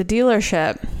front of the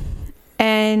dealership,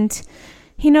 and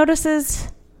he notices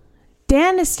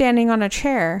Dan is standing on a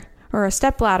chair or a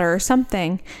stepladder or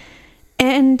something,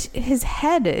 and his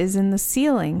head is in the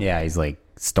ceiling. Yeah, he's like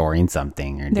storing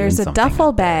something or there's doing a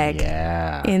duffel there.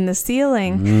 bag in the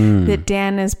ceiling that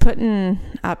Dan is putting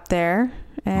up there.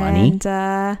 And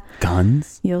money,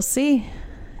 guns, you'll see.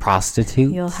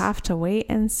 Prostitutes. You'll have to wait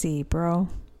and see, bro.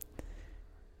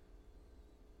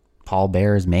 Paul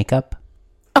Bear's makeup.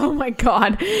 Oh my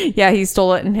God. Yeah, he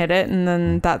stole it and hid it, and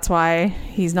then that's why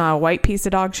he's not a white piece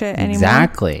of dog shit anymore.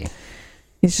 Exactly.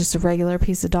 He's just a regular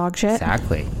piece of dog shit.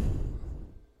 Exactly.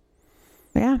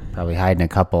 Yeah. Probably hiding a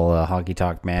couple Honky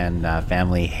Tonk Man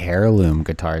family heirloom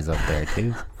guitars up there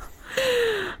too.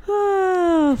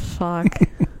 Oh, fuck.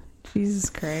 Jesus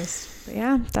Christ. But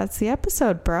yeah, that's the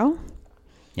episode, bro.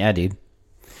 Yeah, dude.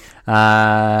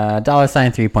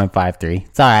 $3.53.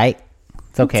 It's all right.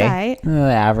 It's okay. It's all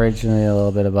right. Average, a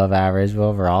little bit above average, but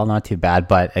overall not too bad.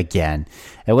 But again,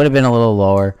 it would have been a little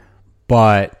lower,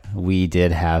 but we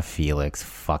did have Felix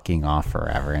fucking off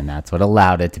forever, and that's what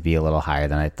allowed it to be a little higher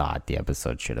than I thought the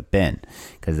episode should have been,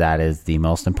 because that is the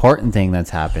most important thing that's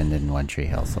happened in One Tree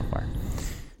Hill so far.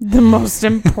 The most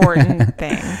important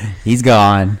thing. He's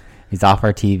gone. He's off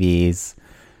our TVs.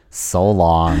 So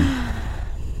long.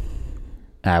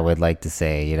 I would like to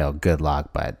say, good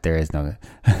luck, but there is no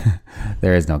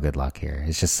good luck here.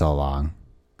 It's just so long.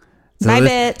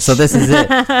 Bitch. So this is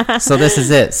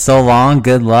it. So long,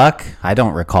 good luck. I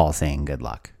don't recall saying good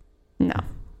luck. No.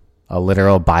 A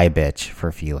literal bye bitch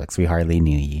for Felix. We hardly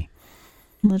knew ye.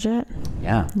 Legit.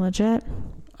 Yeah. Legit.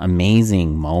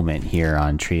 Amazing moment here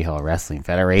on Tree Hill Wrestling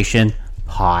Federation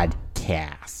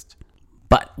podcast.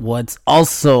 But what's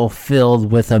also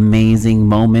filled with amazing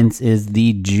moments is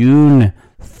the June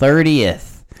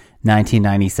 30th,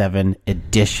 1997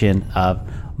 edition of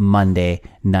Monday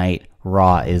Night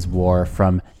Raw is War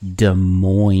from Des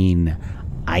Moines,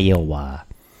 Iowa.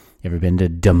 You ever been to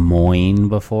Des Moines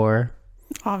before?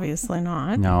 Obviously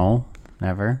not. No,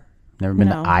 never. Never been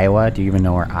to Iowa? Do you even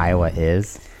know where Iowa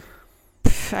is?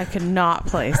 I could not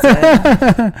place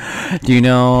it. Do you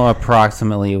know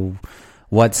approximately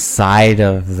what side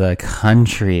of the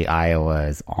country Iowa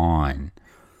is on?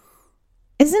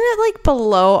 Isn't it like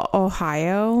below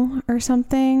Ohio or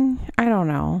something? I don't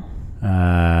know. I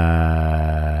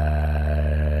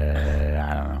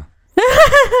don't know.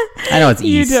 I know it's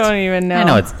east. You don't even know. I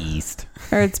know it's east.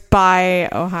 Or it's by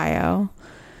Ohio.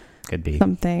 Could be.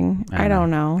 Something. I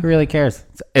don't know. Who really cares?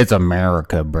 It's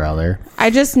America, brother. I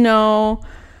just know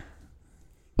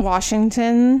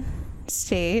Washington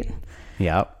State.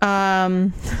 Yep.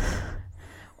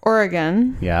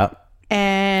 Oregon. Yep.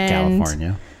 And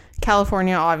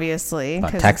California, obviously,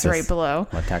 because it's right below.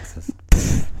 What, Texas?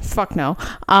 Fuck no.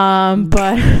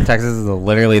 But Texas is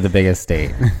literally the biggest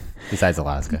state besides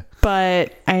Alaska.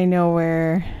 But I know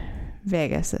where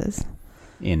Vegas is.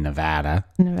 In Nevada.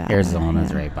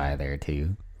 Arizona's right by there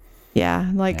too. Yeah,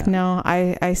 no,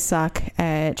 I suck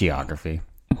at geography.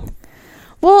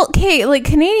 Well, okay, like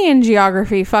Canadian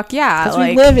geography, fuck yeah. Because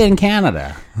we live in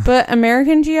Canada. But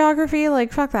American geography,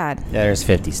 fuck that. Yeah, there's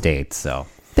 50 states, so.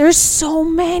 There's so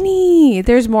many.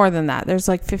 There's more than that. There's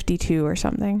 52 or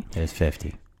something. There's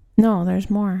 50. No,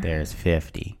 there's more. There's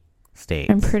 50 states.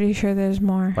 I'm pretty sure there's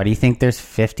more. Why do you think there's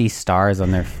 50 stars on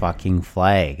their fucking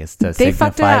flag? It's to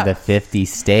signify the 50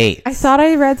 states. I thought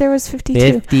I read there was 52.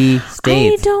 50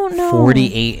 states. I don't know.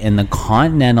 48 in the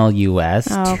continental U.S.,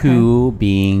 2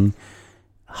 being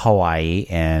Hawaii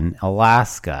and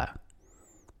Alaska.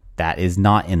 That is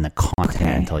not in the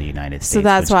continental United States. So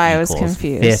that's why I was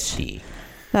confused. 50.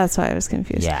 That's why I was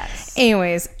confused. Yes.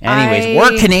 Anyways,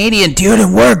 we're Canadian, dude,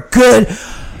 and we're good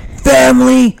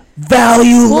family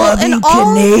value loving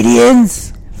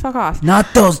Canadians. Fuck off.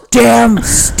 Not those damn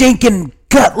stinking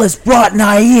gutless rotten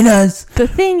hyenas. The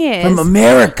thing is, from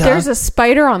America. There's a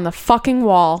spider on the fucking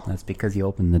wall. That's because you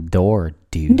opened the door,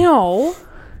 dude. No.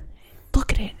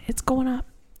 Look at it. It's going up.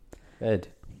 Good.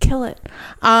 Kill it.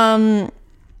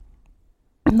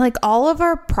 All of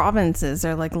our provinces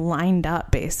are lined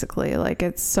up basically.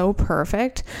 It's so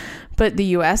perfect. But the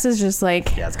US is just yeah,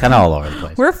 it's kind of all over the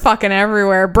place. We're fucking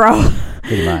everywhere, bro.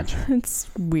 Pretty much. It's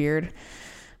weird.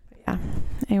 Yeah.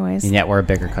 Anyways. And yet we're a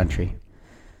bigger country.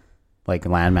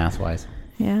 Landmass wise.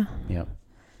 Yeah. Yep.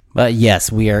 But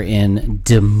yes, we are in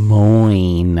Des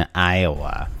Moines,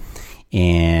 Iowa.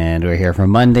 And we're here for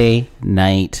Monday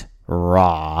Night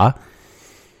Raw.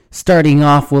 Starting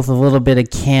off with a little bit of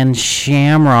Ken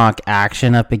Shamrock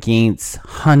action up against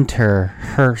Hunter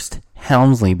Hearst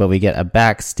Helmsley, but we get a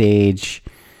backstage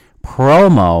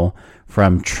promo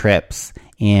from Trips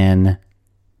in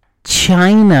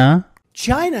China.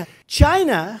 China.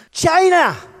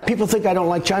 People think I don't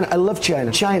like China. I love China.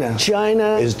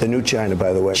 China is the new China,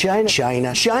 by the way. China.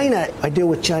 I deal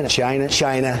with China.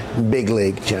 China, big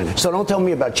league China. So don't tell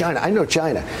me about China. I know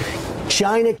China.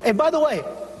 And by the way,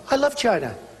 I love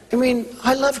China.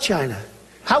 I love China.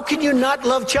 How can you not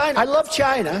love China? I love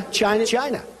China.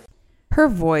 China. Her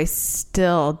voice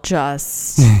still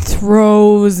just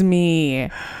throws me.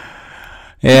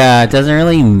 Yeah, it doesn't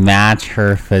really match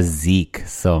her physique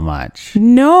so much.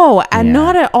 No, and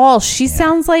not at all. She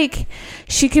sounds like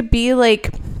she could be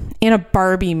in a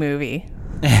Barbie movie.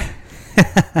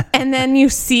 And then you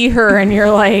see her and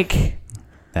you're like...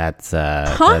 That's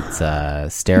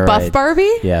steroid. Buff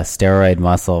Barbie? Yeah, steroid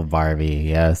muscle Barbie,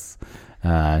 yes.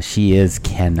 She is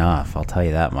Kenough, I'll tell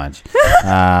you that much.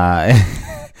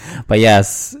 But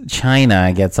yes,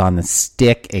 China gets on the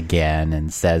stick again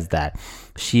and says that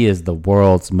she is the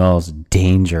world's most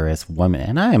dangerous woman.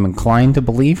 And I am inclined to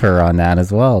believe her on that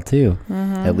as well, too.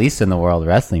 Mm-hmm. At least in the World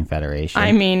Wrestling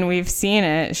Federation. We've seen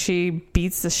it. She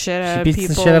beats the shit out of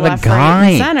people left, right,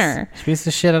 and center. She beats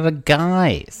the shit out of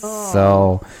guys. Oh.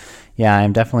 So, yeah,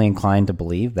 I'm definitely inclined to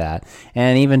believe that.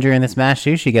 And even during this match,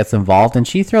 too, she gets involved and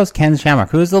she throws Ken Shamrock,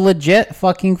 who's a legit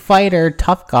fucking fighter,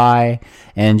 tough guy.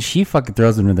 And she fucking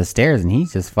throws him to the stairs and he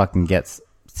just fucking gets...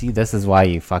 See, this is why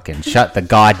you fucking shut the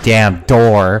goddamn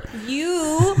door.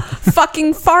 You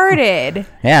fucking farted.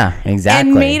 Yeah,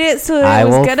 exactly. And made it so it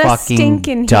was gonna stink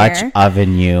in here. Dutch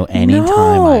oven you anytime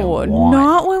I want.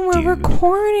 Not when we're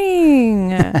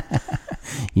recording.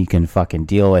 You can fucking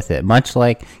deal with it. Much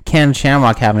like Ken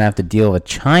Shamrock having to have to deal with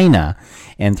China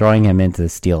and throwing him into the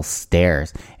steel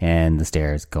stairs and the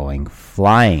stairs going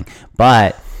flying.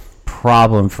 But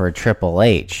problem for Triple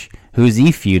H. Who's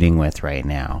he feuding with right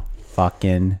now?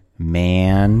 Fucking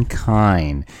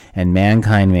Mankind. And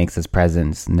Mankind makes his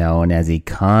presence known as he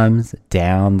comes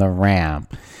down the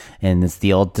ramp. And it's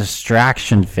the old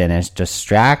distraction finish.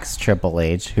 Distracts Triple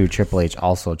H, who Triple H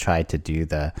also tried to do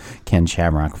the Ken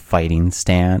Shamrock fighting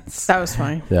stance. That was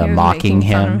funny. Mocking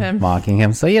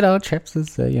him. So, Trips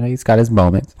is, he's got his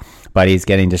moments. But he's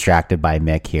getting distracted by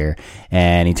Mick here.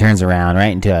 And he turns around right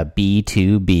into a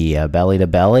B2B, a belly to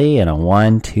belly, and a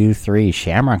 1-2-3.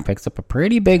 Shamrock picks up a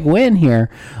pretty big win here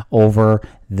over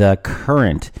the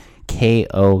current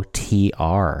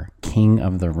KOTR, King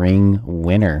of the Ring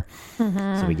winner.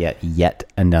 Mm-hmm. So we get yet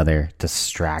another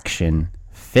distraction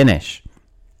finish.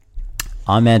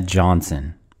 Ahmed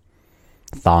Johnson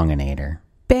Thonginator.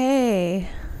 Bay.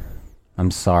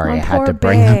 I'm sorry, My I had poor to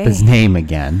bring up Bay. his name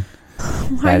again.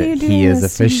 Why are you doing He has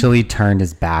this to me? officially turned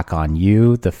his back on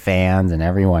you, the fans, and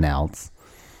everyone else.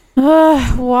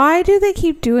 Why do they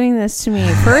keep doing this to me?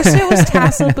 First it was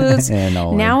tassel boots. And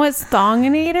Owen. Now it's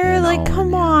Thonginator. And Like, Owen,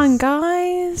 come yes. on,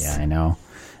 guys. Yeah, I know.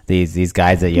 These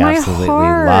guys that you My absolutely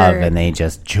heart. love, and they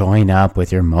just join up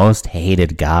with your most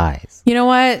hated guys. You know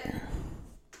what?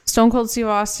 Stone Cold Steve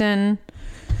Austin,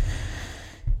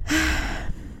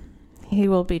 he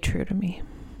will be true to me.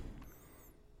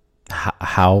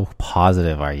 How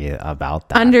positive are you about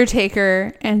that?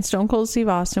 Undertaker and Stone Cold Steve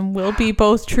Austin will be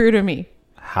both true to me.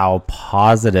 How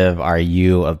positive are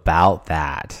you about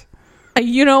that?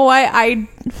 You know what? I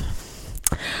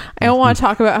don't want to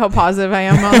talk about how positive I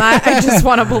am on that. I just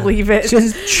want to believe it.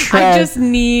 I just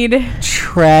need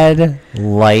tread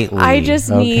lightly. I just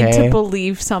need okay? to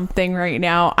believe something right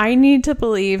now. I need to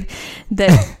believe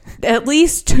that at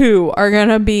least two are going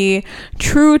to be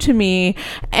true to me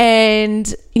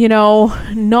and, you know,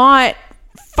 not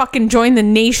fucking join the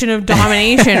Nation of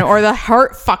Domination or the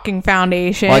Heart fucking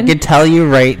Foundation. Well, I can tell you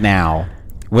right now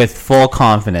with full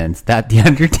confidence that The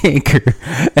Undertaker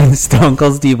and Stone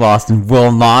Cold Steve Austin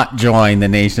will not join the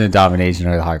Nation of Domination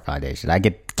or the Heart Foundation. I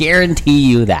can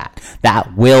guarantee you that.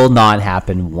 That will not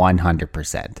happen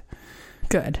 100%.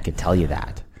 Good. I can tell you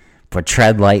that. But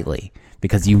tread lightly,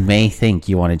 because you may think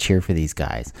you want to cheer for these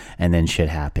guys, and then shit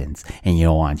happens, and you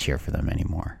don't want to cheer for them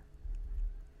anymore.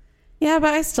 Yeah,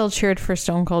 but I still cheered for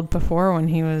Stone Cold before when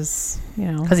he was, you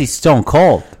know. Because he's stone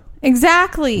cold.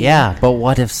 Exactly. Yeah, but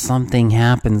what if something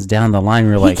happens down the line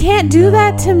where you're He can't do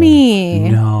that to me.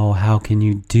 No, how can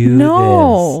you do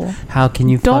No. this? How can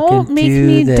you Don't fucking make do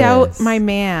me this? doubt my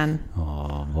man.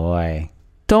 Oh, boy.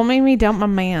 Don't make me doubt my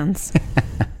mans.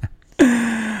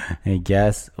 I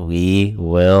guess we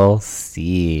will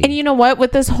see. And you know what?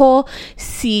 With this whole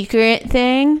secret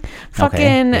thing,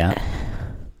 fucking yeah.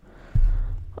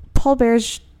 Paul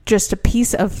Bear's just a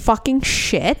piece of fucking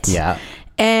shit. Yeah.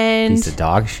 And Piece of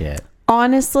dog shit.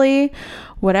 honestly,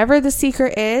 whatever the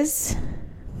secret is,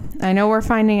 I know we're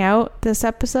finding out this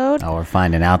episode. Oh, we're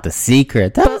finding out the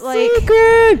secret. The But, like,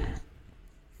 secret.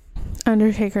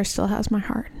 Undertaker still has my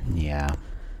heart. Yeah.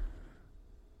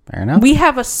 Fair enough. We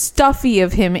have a stuffy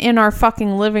of him in our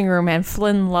fucking living room, and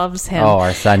Flynn loves him. Oh,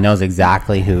 our son knows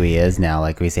exactly who he is now.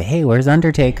 Like we say, hey, where's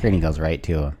Undertaker? And he goes right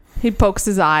to him. He pokes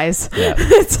his eyes. Yeah,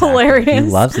 It's hilarious. He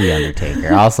loves the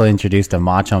Undertaker. I also introduced a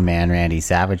Macho Man Randy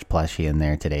Savage plushie in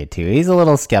there today too. He's a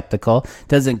little skeptical.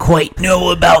 Doesn't quite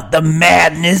know about the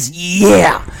madness.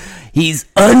 Yeah. He's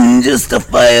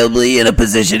unjustifiably in a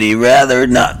position he'd rather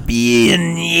not be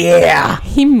in. Yeah.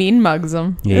 He mean mugs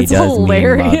him. Yeah, It's he does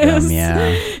hilarious. mean mug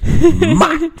him, yeah.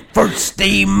 My first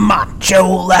name Macho,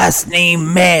 last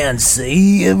name Man.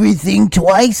 Say everything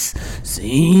twice.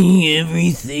 Say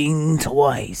everything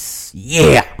twice.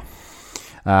 Yeah.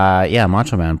 Yeah,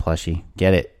 Macho Man plushie.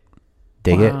 Get it.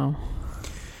 Dig it. Wow.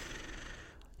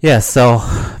 Yeah, so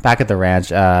back at the ranch,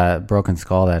 Broken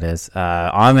Skull, that is.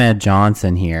 Ahmed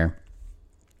Johnson here.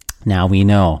 Now we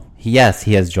know, yes,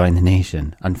 he has joined the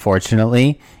Nation.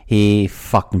 Unfortunately, he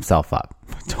fucked himself up.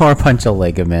 Tore a bunch of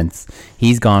ligaments.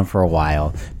 He's gone for a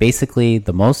while. Basically,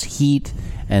 the most heat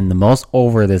and the most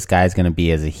over this guy's going to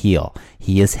be as a heel.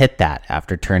 He has hit that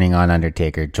after turning on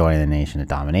Undertaker, joining the Nation of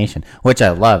Domination, which I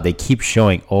love. They keep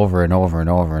showing over and over and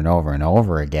over and over and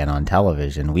over again on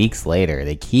television. Weeks later,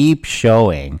 they keep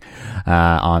showing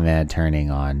Ahmed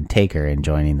turning on Taker and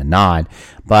joining the Nod.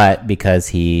 But because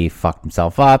he fucked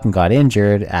himself up and got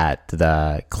injured at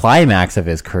the climax of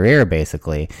his career,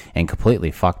 basically, and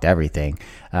completely fucked everything,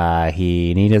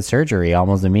 he needed surgery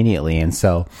almost immediately. And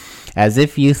so, as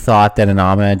if you thought that an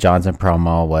Ahmed Johnson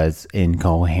promo was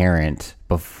incoherent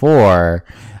before,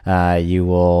 you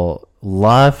will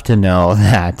love to know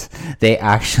that they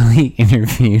actually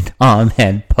interviewed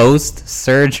Ahmed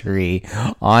post-surgery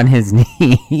on his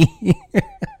knee.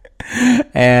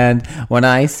 And when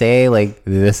I say, like,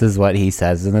 this is what he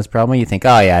says in this promo, you think,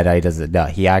 oh yeah, he doesn't. No,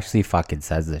 he actually fucking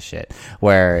says this shit,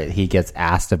 where he gets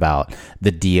asked about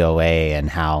the DOA and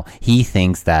how he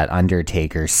thinks that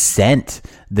Undertaker sent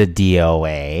the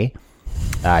DOA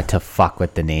to fuck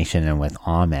with the Nation and with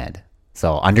Ahmed.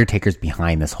 So Undertaker's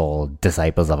behind this whole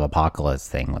Disciples of Apocalypse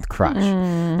thing with Crush.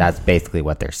 That's basically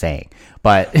what they're saying.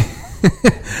 But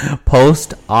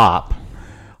post-op,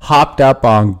 hopped up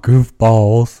on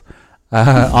goofballs,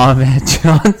 Ahmed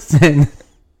Johnson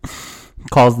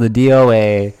calls the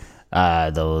DOA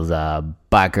those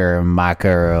biker,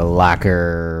 macker,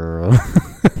 lacquer,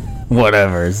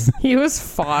 whatevers. He was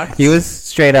fucked. He was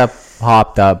straight up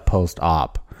hopped up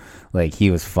post-op. Like,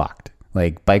 he was fucked.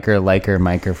 Like, biker, liker,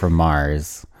 miker from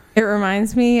Mars. It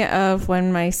reminds me of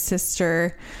when my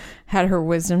sister had her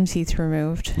wisdom teeth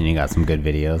removed. And you got some good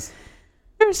videos.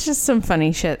 There was just some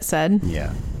funny shit said.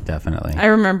 Yeah, definitely. I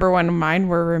remember when mine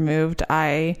were removed,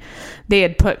 they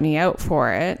had put me out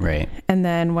for it. Right. And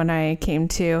then when I came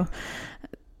to,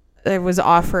 I was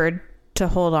offered to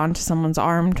hold on to someone's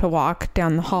arm to walk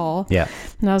down the hall. Yeah.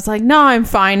 And I was like, no, I'm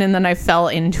fine. And then I fell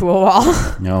into a wall.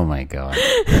 Oh my God.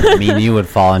 I mean, you would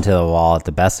fall into the wall at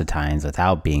the best of times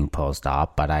without being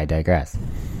post-op, but I digress.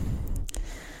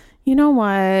 You know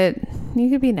what? You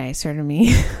could be nicer to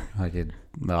me.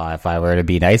 Well, if I were to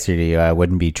be nicer to you, I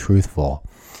wouldn't be truthful.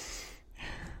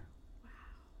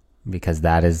 Because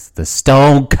that is the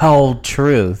stone cold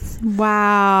truth.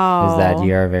 Wow. Is that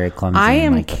you are very clumsy. I and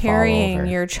am like to fall carrying over.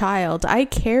 your child. I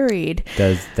carried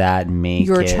Does that make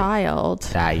your it child.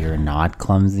 that you're not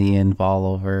clumsy and fall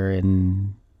over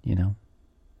and, you know?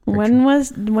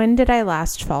 When did I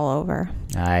last fall over?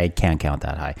 I can't count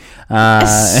that high.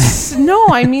 No,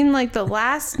 I mean like the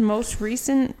last most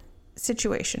recent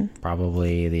situation.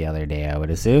 Probably the other day, I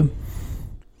would assume.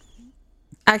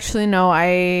 Actually, no,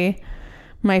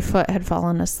 my foot had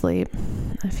fallen asleep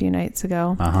a few nights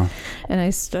ago. Uh-huh. And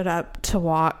I stood up to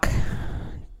walk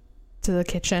to the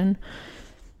kitchen.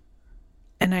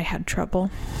 And I had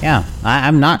trouble. Yeah,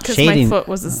 I'm not because shading. my foot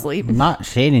was asleep. I'm not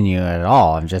shading you at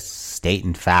all. I'm just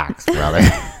stating facts, brother.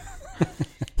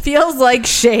 Feels like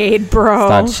shade, bro. It's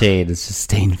not shade. It's just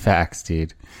stating facts,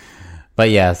 dude. But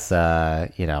yes,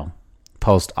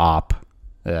 post-op,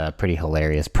 pretty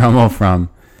hilarious promo from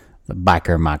the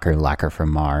biker mucker lacquer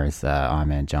from Mars,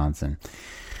 Ahmed Johnson.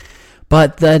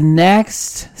 But the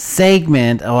next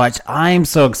segment, which I'm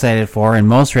so excited for, and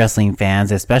most wrestling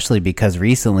fans, especially because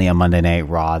recently on Monday Night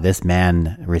Raw, this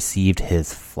man received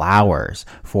his flowers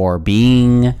for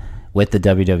being with the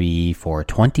WWE for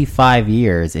 25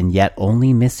 years and yet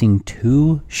only missing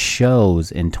 2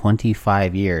 shows in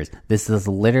 25 years. This is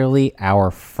literally our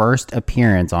first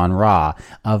appearance on Raw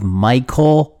of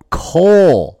Michael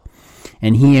Cole.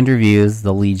 And he interviews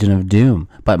the Legion of Doom.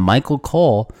 But Michael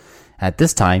Cole, at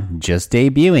this time, just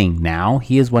debuting. Now,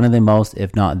 he is one of the most,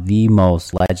 if not the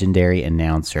most, legendary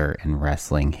announcer in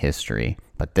wrestling history.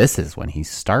 But this is when he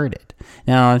started.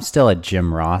 Now, I'm still a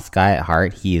Jim Ross guy at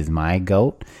heart. He is my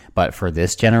GOAT. But for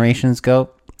this generation's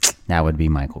GOAT, that would be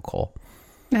Michael Cole.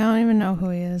 I don't even know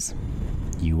who he is.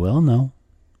 You will know.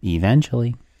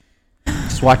 Eventually.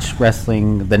 Just watch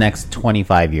wrestling, the next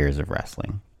 25 years of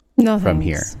wrestling. No, from thanks.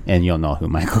 here, and you'll know who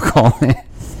Michael Cole is.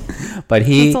 But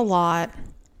That's a lot.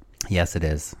 Yes, it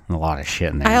is a lot of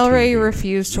shit in there. I already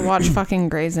refuse to watch fucking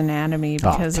Grey's Anatomy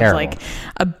because of like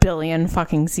a billion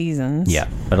fucking seasons. Yeah,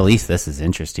 but at least this is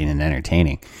interesting and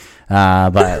entertaining.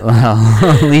 But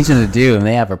Legion of Doom,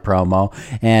 they have a promo,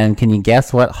 and can you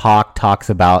guess what Hawk talks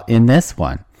about in this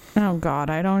one? Oh God,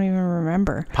 I don't even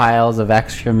remember. Piles of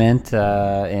excrement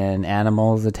and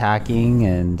animals attacking,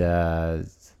 and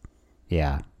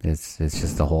yeah. It's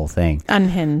just the whole thing.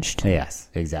 Unhinged. Yes,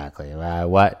 exactly.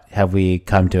 What have we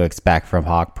come to expect from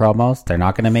Hawk promos? They're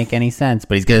not going to make any sense,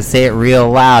 but he's going to say it real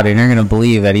loud, and you're going to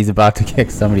believe that he's about to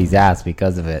kick somebody's ass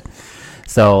because of it.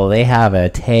 So they have a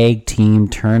tag team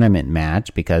tournament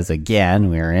match because,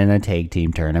 again, we're in a tag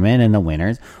team tournament, and the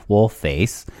winners will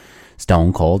face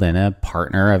Stone Cold and a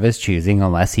partner of his choosing,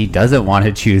 unless he doesn't want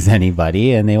to choose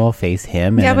anybody, and they will face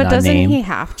him. Yeah, but doesn't unnamed, he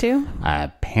have to?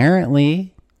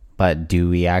 Apparently. But do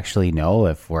we actually know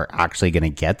if we're actually going to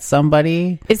get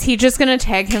somebody? Is he just going to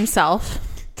tag himself?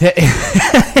 Do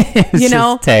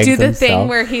the thing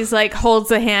where he's like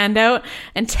holds a hand out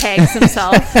and tags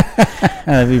himself.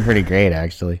 That'd be pretty great,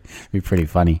 actually. It'd be pretty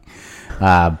funny.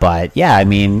 But yeah, I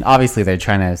mean, obviously they're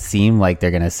trying to seem like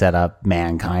they're going to set up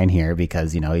Mankind here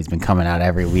because, he's been coming out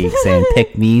every week saying,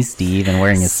 "Pick me, Steve," and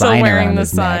wearing a sign around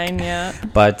his neck. Yeah.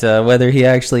 But whether he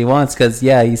actually wants, because,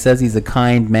 yeah, he says he's a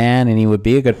kind man and he would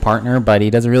be a good partner, but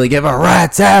he doesn't really give a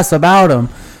rat's ass about him.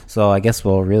 So I guess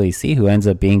we'll really see who ends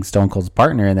up being Stone Cold's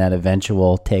partner in that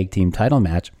eventual tag team title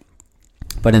match.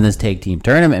 But in this tag team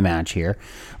tournament match here,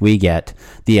 we get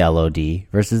the LOD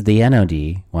versus the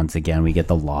NOD. Once again, we get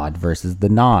the LOD versus the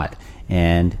NOD.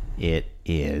 And it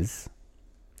is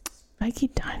Spiky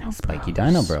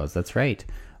Dino Bros. That's right.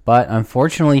 But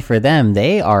unfortunately for them,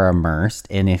 they are immersed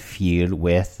in a feud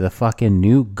with the fucking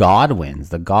new Godwins.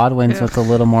 The Godwins with a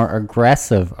little more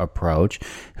aggressive approach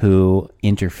who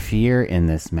interfere in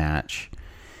this match.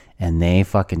 And they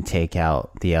fucking take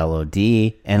out the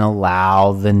LOD and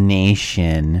allow the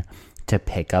Nation to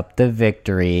pick up the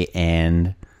victory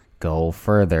and go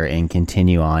further and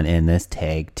continue on in this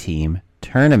tag team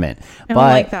tournament. I don't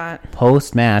like that.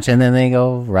 Post-match, and then they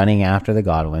go running after the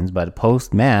Godwins, but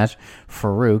post-match,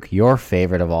 Farouk, your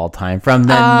favorite of all time from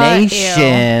the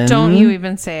nation. Ew. Don't you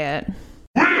even say it.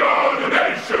 We are the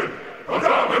nation of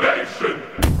domination.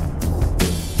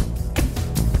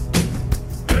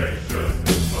 Nation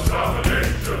of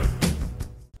domination.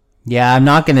 Yeah, I'm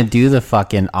not going to do the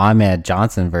fucking Ahmed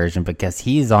Johnson version because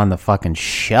he's on the fucking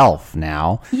shelf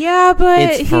now. Yeah, but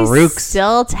It's he's Farouk's-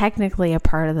 still technically a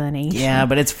part of the nation. Yeah,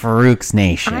 but it's Farouk's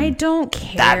nation. I don't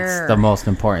care. That's the most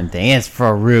important thing. It's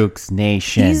Farouk's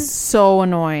nation. He's so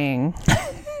annoying.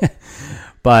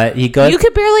 But he goes... You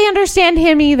could barely understand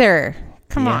him either.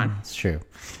 Come on. It's true.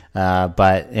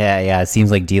 But yeah, it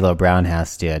seems like D'Lo Brown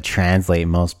has to translate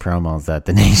most promos that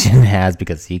the nation has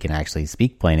because he can actually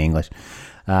speak plain English.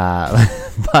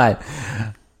 But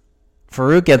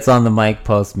Farouk gets on the mic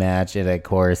post-match, and of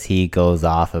course he goes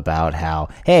off about how,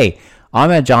 hey,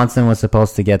 Ahmed Johnson was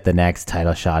supposed to get the next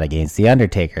title shot against The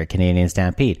Undertaker at Canadian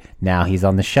Stampede. Now he's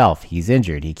on the shelf. He's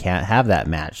injured. He can't have that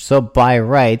match. So by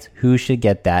rights, who should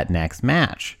get that next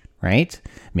match, right?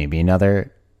 Maybe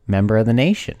another member of the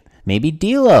nation. Maybe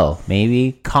D'Lo.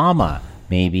 Maybe Kama.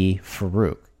 Maybe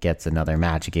Farouk gets another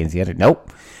match against the other.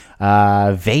 Nope.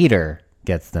 Vader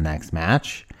gets the next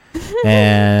match.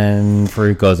 And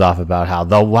Farouk goes off about how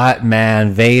the what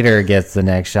man Vader gets the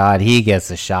next shot. He gets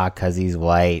a shot because he's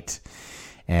white.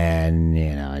 And,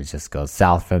 it just goes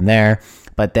south from there.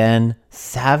 But then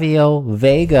Savio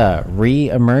Vega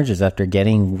re-emerges after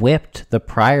getting whipped the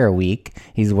prior week.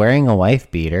 He's wearing a wife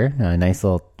beater, a nice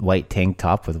little white tank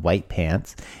top with white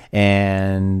pants.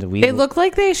 And It looked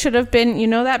like they should have been,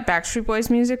 that Backstreet Boys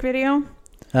music video?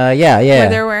 Yeah. Where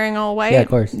they're wearing all white? Yeah, of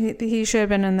course. He should have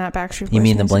been in that Backstreet Boys You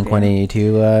mean the music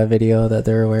Blink-182 video that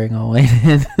they're wearing all white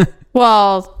in?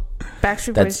 Well,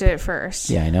 Backstreet Boys did it first.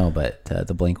 Yeah, I know, but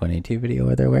the Blink-182 video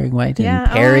where they're wearing white and Yeah,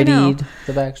 parodied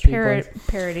the Backstreet Boys.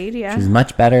 Parodied, yeah. Which is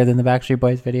much better than the Backstreet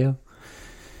Boys video.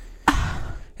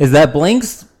 Is that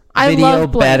Blink's I video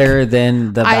love Blink. better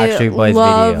than the Backstreet Boys I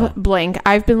love video? Blink.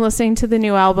 I've been listening to the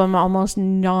new album almost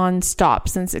non-stop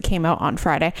since it came out on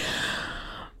Friday.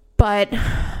 But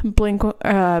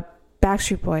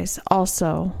Backstreet Boys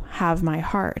also have my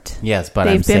heart. Yes, but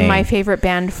they've been my favorite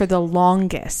band for the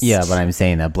longest. Yeah, but I'm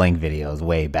saying that Blink video is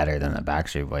way better than the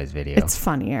Backstreet Boys video. It's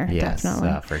funnier, yes,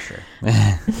 definitely. For sure.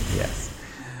 Yes.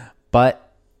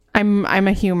 But I'm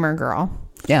a humor girl.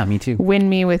 Yeah, me too. Win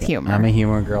me with humor. I'm a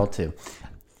humor girl too.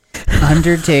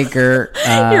 Undertaker.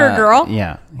 You're a girl?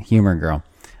 Yeah, humor girl.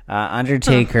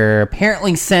 Undertaker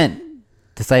apparently sent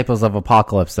Disciples of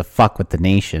Apocalypse to fuck with the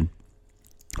nation,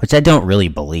 which I don't really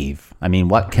believe. I mean,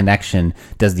 what connection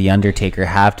does the Undertaker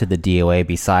have to the DOA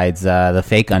besides the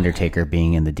fake Undertaker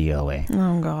being in the DOA?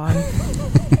 Oh, God.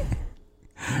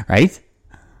 Right?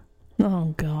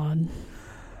 Oh, God.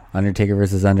 Undertaker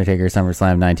versus Undertaker,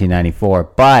 SummerSlam 1994.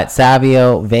 But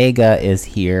Savio Vega is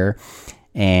here,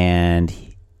 and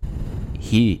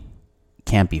he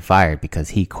can't be fired because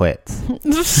he quits.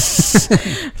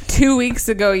 2 weeks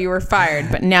ago you were fired,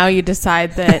 but now you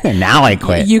decide that now I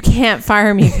quit. You can't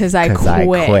fire me because I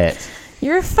quit.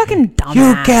 You're a fucking dumbass.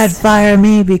 You can't fire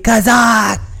me because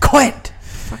I quit.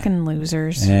 Fucking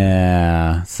losers.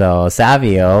 Yeah. So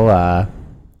Savio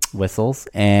whistles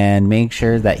and makes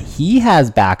sure that he has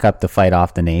backup to fight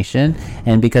off the nation,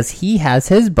 and because he has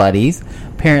his buddies,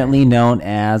 apparently known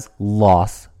as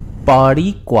Los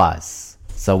Boricuas.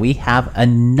 So we have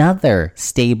another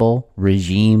stable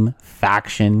regime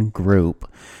faction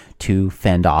group to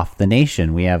fend off the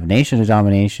nation. We have Nation of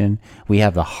Domination, we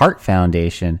have the Heart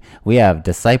Foundation, we have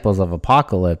Disciples of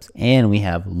Apocalypse, and we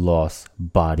have Los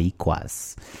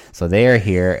Boricuas. So they are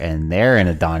here, and they're in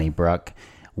a Donnybrook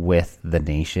with the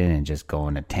nation and just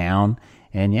going to town.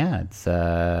 And yeah, it's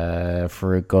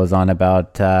Farouk goes on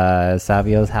about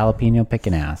Savio's jalapeno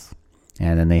picking ass,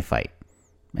 and then they fight.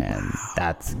 And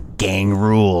that's gang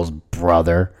rules,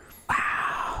 brother.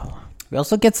 Wow. We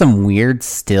also get some weird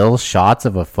still shots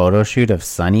of a photo shoot of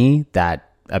Sunny that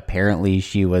apparently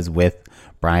she was with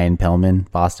Brian Pillman,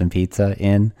 Boston Pizza,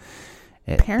 in.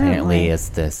 Apparently it's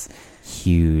this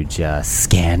huge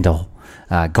scandal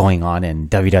going on in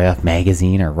WWF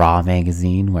Magazine or Raw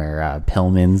Magazine where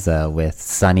Pillman's with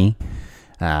Sunny.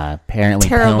 Apparently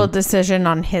terrible decision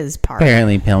on his part.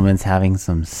 Apparently Pillman's having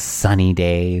some sunny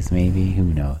days, maybe. Who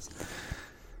knows?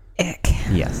 Ick.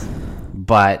 Yes.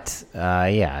 But,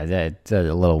 yeah, it's a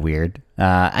little weird.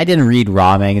 I didn't read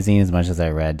Raw Magazine as much as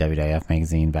I read WWF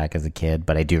Magazine back as a kid,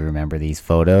 but I do remember these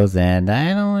photos, and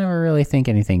I don't ever really think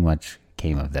anything much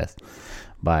came of this.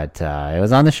 But it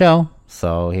was on the show,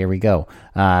 so here we go.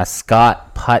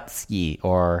 Scott Putski,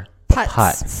 or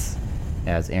Putz.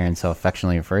 as Aaron so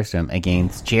affectionately refers to him,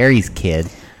 against Jerry's kid.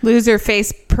 Loser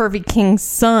face Pervy King's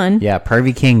son. Yeah,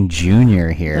 Pervy King Jr.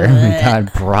 here. We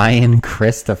got Brian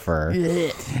Christopher.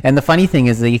 And the funny thing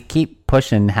is they keep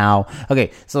pushing how...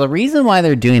 Okay, so the reason why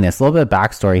they're doing this, a little bit of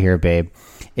backstory here, babe,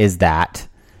 is that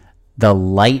the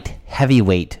light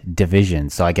heavyweight division,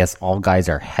 so I guess all guys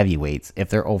are heavyweights if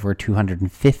they're over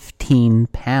 215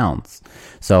 pounds.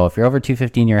 So if you're over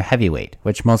 215, you're a heavyweight,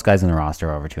 which most guys in the roster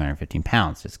are over 215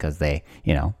 pounds just because they're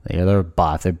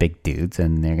buff, they're big dudes,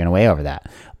 and they're going to weigh over that.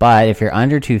 But if you're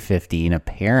under 215,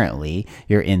 apparently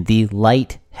you're in the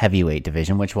light heavyweight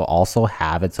division, which will also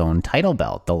have its own title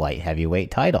belt, the light heavyweight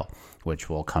title, which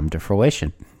will come to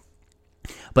fruition.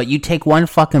 But you take one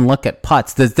fucking look at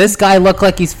Putz. Does this guy look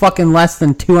like he's fucking less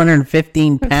than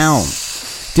 215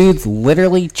 pounds? Dude's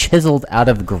literally chiseled out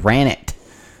of granite.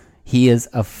 He is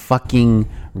a fucking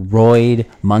roid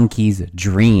monkey's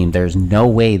dream. There's no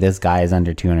way this guy is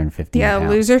under 215 pounds. Yeah,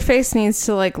 loser face needs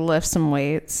to like lift some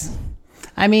weights.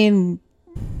 I mean,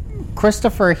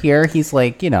 Christopher here, he's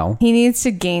like, He needs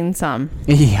to gain some.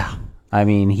 Yeah. I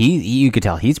mean, you could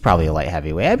tell he's probably a light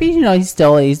heavyweight. I mean,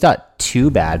 he's not too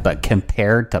bad, but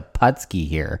compared to Putski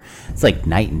here, it's like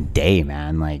night and day,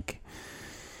 man. Like,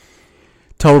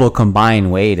 total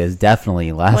combined weight is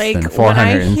definitely less than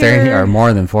 430 or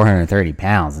more than 430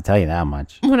 pounds. I'll tell you that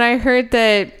much. When I heard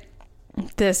that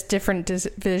this different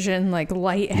division, like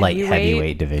light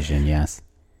heavyweight division, yes,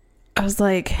 I was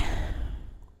like,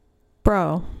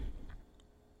 bro,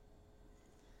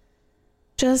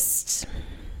 just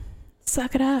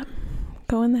suck it up.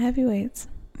 Go in the heavyweights.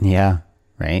 Yeah,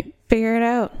 right? Figure it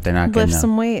out. They're not lift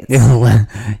some weights. You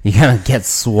gotta get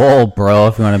swole, bro,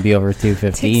 if you want to be over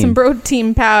 215. Take some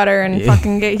protein powder and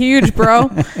fucking get huge, bro.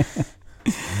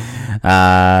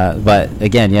 But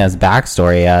again, yes,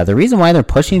 backstory. The reason why they're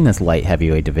pushing this light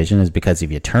heavyweight division is because if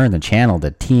you turn the channel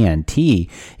to TNT,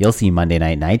 you'll see Monday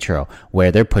Night Nitro, where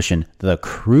they're pushing the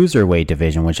cruiserweight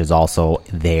division, which is also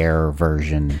their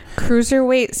version.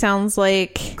 Cruiserweight sounds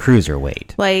like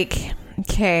cruiserweight. Like,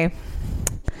 okay,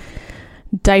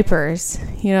 diapers.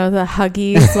 The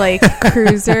Huggies, like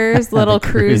cruisers, little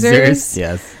cruisers.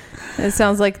 Yes. It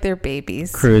sounds like they're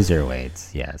babies.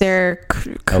 Cruiserweights, yes. They're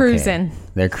cruising. Okay.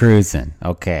 They're cruising.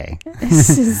 Okay.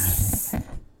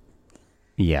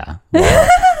 Yeah. Well,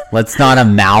 let's not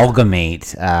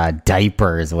amalgamate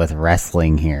diapers with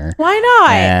wrestling here. Why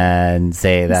not? And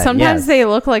say that sometimes they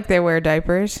look like they wear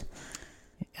diapers.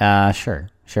 Sure.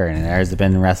 And there's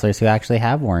been wrestlers who actually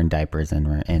have worn diapers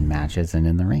in matches and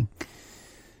in the ring.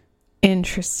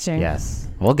 Interesting. Yes.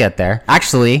 We'll get there.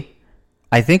 Actually,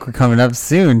 I think we're coming up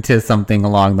soon to something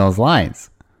along those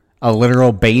lines. A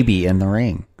literal baby in the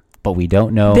ring. But we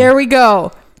don't know. There we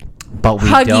go. But we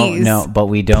Huggies, don't know. But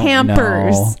we don't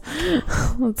Pampers. know.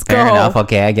 Let's Fair go. enough.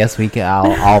 Okay, I guess we can.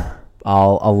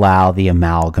 I'll allow the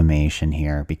amalgamation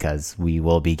here because we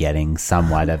will be getting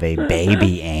somewhat of a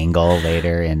baby angle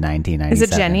later in 1997. Is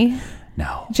it Jenny?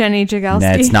 No. Jenny Jagelski?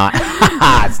 No, it's not.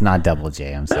 It's not Double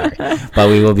J. I'm sorry. But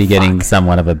we will be getting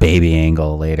somewhat of a baby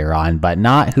angle later on, but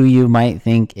not who you might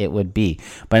think it would be.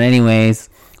 But anyways,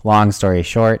 long story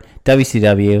short,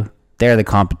 WCW, they're the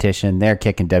competition. They're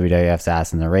kicking WWF's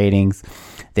ass in the ratings.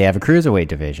 They have a cruiserweight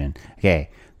division. Okay,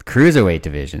 the cruiserweight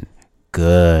division,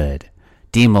 good.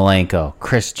 Dean Malenko,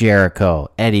 Chris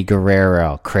Jericho, Eddie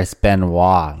Guerrero, Chris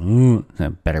Benoit.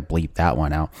 Better bleep that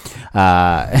one out.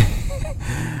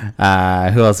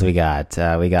 Who else we got?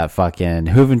 We got fucking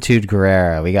Juventud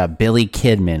Guerrera. We got Billy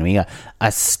Kidman. We got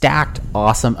a stacked,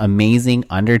 awesome, amazing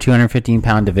under 215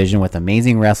 pound division with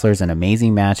amazing wrestlers and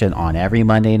amazing matches on every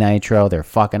Monday Nitro. They're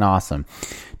fucking awesome.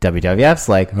 WWF's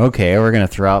like, okay, we're going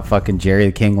to throw out fucking Jerry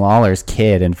the King Lawler's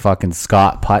kid and fucking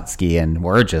Scott Putski, and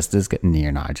we're just as good.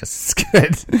 You're not just as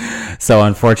good. So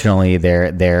unfortunately,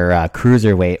 their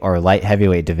cruiserweight or light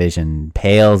heavyweight division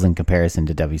pales in comparison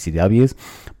to WCW's,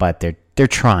 but they're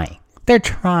trying. They're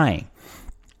trying.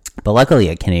 But luckily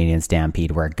at Canadian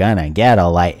Stampede, we're going to get a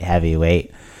light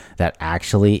heavyweight that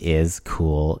actually is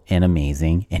cool and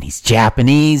amazing, and he's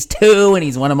Japanese too, and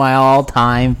he's one of my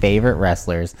all-time favorite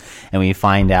wrestlers. And we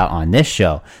find out on this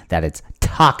show that it's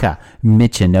Taka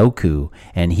Michinoku,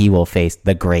 and he will face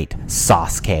the great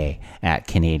Sasuke at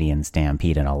Canadian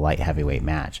Stampede in a light heavyweight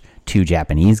match. Two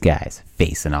Japanese guys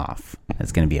facing off.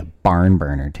 It's going to be a barn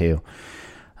burner too.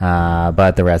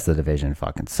 But the rest of the division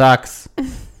fucking sucks.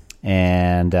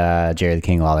 And Jerry the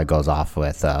King Lawler goes off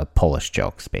with Polish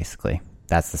jokes, basically.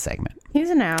 That's the segment. He's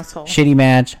an asshole. Shitty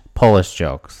match, Polish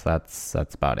jokes. That's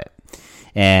about it.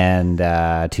 And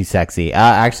Too Sexy.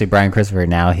 Actually, Brian Christopher,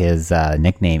 now his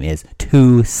nickname is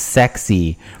Too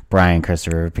Sexy Brian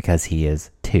Christopher because he is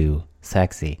too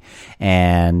sexy.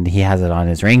 And he has it on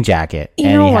his ring jacket. You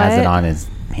and know he has what? it on his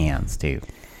hands, too.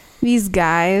 These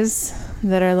guys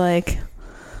that are like,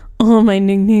 oh, my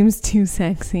nickname's too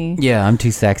sexy. Yeah, I'm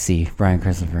too sexy, Brian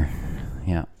Christopher.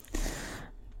 Yeah.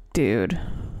 Dude.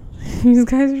 These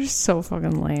guys are so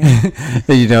fucking lame.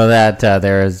 Did you know that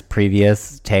there was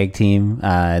previous tag team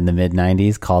in the mid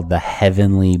 90s called the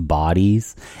Heavenly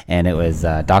Bodies, and it was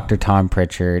Dr. Tom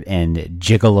Pritchard and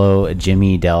Gigolo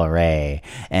Jimmy Del Rey,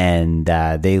 and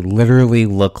they literally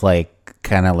look like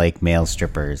kind of like male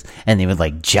strippers, and they would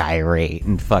like gyrate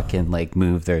and fucking like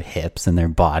move their hips and their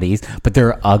bodies, but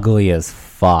they're ugly as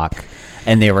fuck.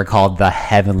 And they were called the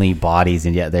Heavenly Bodies,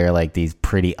 and yet they're like these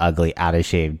pretty ugly, out of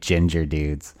shape ginger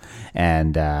dudes.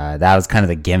 And that was kind of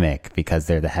the gimmick, because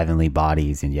they're the Heavenly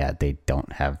Bodies, and yet they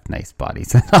don't have nice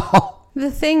bodies at all. The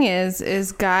thing is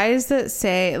guys that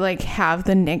say, like, have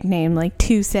the nickname, like,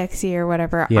 too sexy or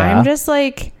whatever, Yeah. I'm just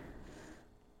like,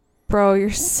 bro, you're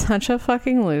such a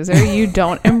fucking loser. You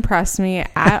don't impress me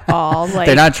at all. Like,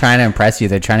 They're not trying to impress you.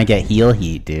 They're trying to get heel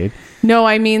heat, dude. no,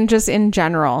 I mean just in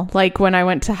general. Like when I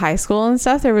went to high school and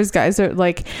stuff, there was guys that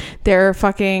like their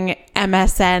fucking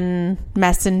MSN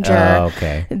Messenger. Oh,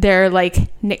 okay. Their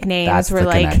like nicknames That's were the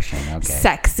like connection, okay.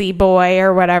 sexy boy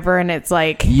or whatever, and it's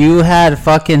like, You had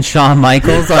fucking Shawn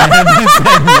Michaels on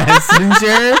MSN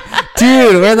Messenger?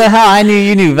 Dude, where the hell? I knew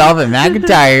you knew Velvet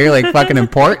McIntyre. You're like fucking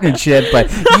important and shit,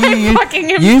 but you fucking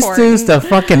used important. to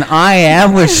fucking I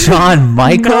am with Shawn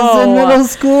Michaels in No. middle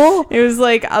school? it was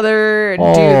like other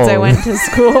dudes I Oh. went to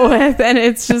school with, and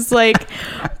it's just like,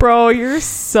 bro, you're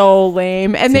so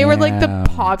lame. And they were like the Damn,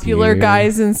 popular dude.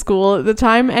 guys in school at the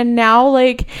time, and now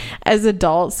like as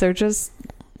adults, they're just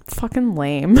fucking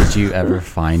lame. Did you ever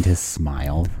find his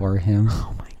smile for him?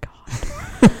 Oh my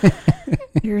god.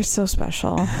 You're so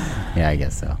special. Yeah, I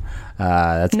guess so.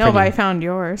 That's No, but I pretty, found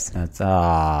yours.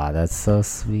 that's so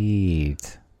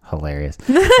sweet. Hilarious.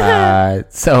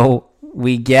 So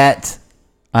we get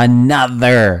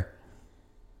another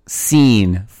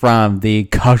scene from the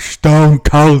Stone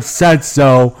Cold Said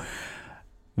So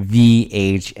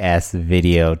VHS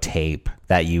videotape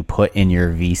that you put in your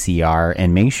VCR,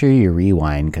 and make sure you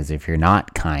rewind, because if you're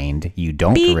not kind, you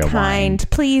don't Be rewind. kind.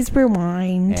 Please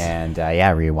rewind. And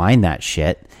rewind that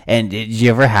shit. And did you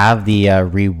ever have the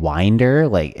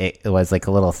rewinder? Like it was like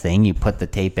a little thing you put the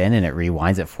tape in and it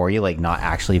rewinds it for you, like not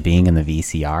actually being in the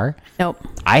VCR. Nope.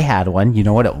 I had one. You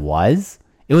know what it was?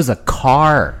 It was a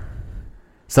car.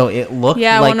 So it looked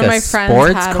Yeah, like one of a my friends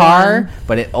sports had car, one.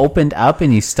 but it opened up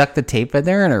and you stuck the tape in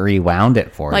there and it rewound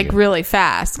it for Like you. really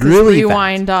fast. 'Cause Really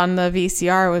rewind on the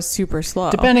VCR was super slow.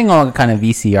 Depending on what kind of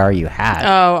VCR you had.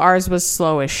 Oh, ours was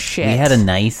slow as shit. We had a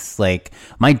nice, like,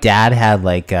 my dad had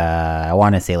like I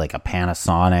want to say like a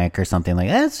Panasonic or something like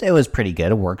that. It was pretty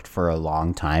good. It worked for a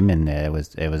long time, and it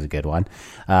was a good one.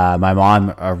 My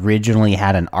mom originally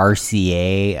had an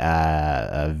RCA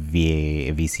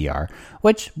VCR,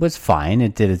 which was fine.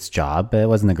 It did its job, but it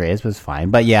wasn't the greatest. It was fine.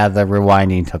 But yeah, the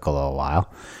rewinding took a little while.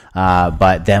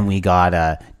 But then we got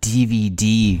a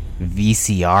DVD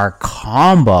VCR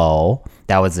combo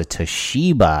that was a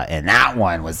Toshiba, and that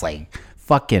one was like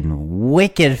fucking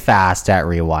wicked fast at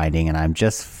rewinding, and I'm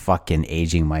just fucking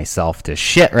aging myself to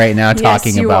shit right now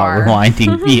talking you about are.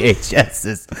 rewinding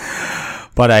VHSs.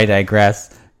 But I digress,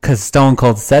 because Stone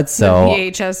Cold said so.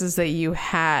 The VHSs that you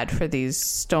had for these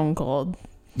Stone Cold.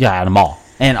 Yeah, I had them all.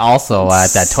 And also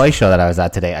at that toy show that I was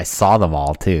at today, I saw them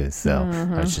all too. So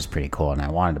it was just pretty cool, and I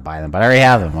wanted to buy them, but I already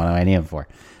have them. What do I need them for?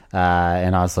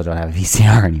 And I also don't have a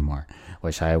VCR anymore,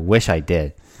 which I wish I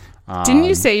did. Didn't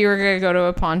you say you were going to go to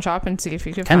a pawn shop and see if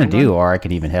you could Kind of find do, one? or I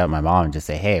could even hit up my mom and just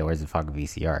say, "Hey, where's the fucking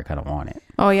VCR? I kind of want it."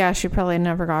 Oh, yeah. She probably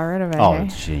never got rid of it. Oh,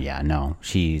 eh? no,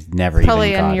 she's never Probably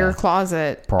even got in your a,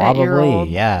 closet. probably, At your old,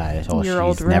 yeah. Oh, your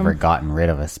old she's room. never gotten rid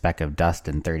of a speck of dust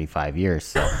in 35 years.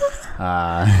 So,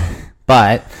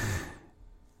 but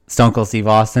Stone Cold Steve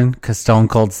Austin, because Stone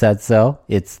Cold said so.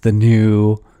 It's the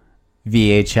new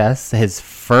VHS, his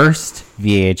first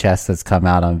VHS that's come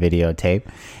out on videotape,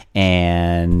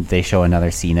 and they show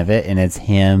another scene of it, and it's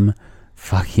him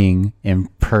fucking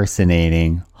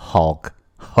impersonating Hulk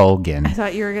Hogan. I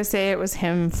thought you were going to say it was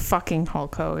him fucking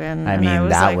Hulk Hogan. I and mean, I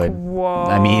was that like, would. whoa.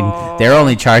 I mean, they're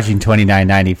only charging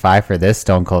 $29.95 for this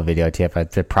Stone Cold videotape.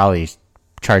 I'd probably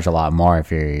charge a lot more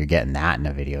if you're getting that in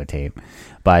a videotape.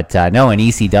 But no, in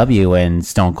ECW, when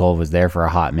Stone Cold was there for a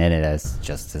hot minute as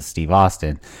Steve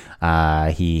Austin,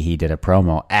 he did a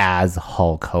promo as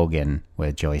Hulk Hogan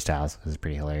with Joey Styles. It was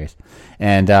pretty hilarious.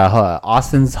 And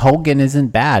Austin's Hogan isn't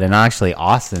bad, and actually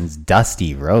Austin's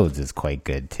Dusty Rhodes is quite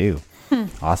good too.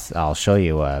 I'll show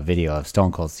you a video of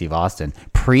Stone Cold Steve Austin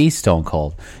pre-Stone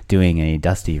Cold doing a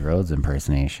Dusty Rhodes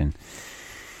impersonation.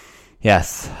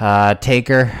 Yes,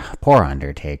 Taker, poor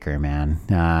Undertaker, man.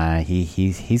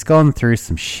 He's going through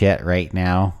some shit right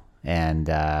now, and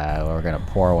we're gonna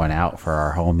pour one out for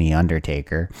our homie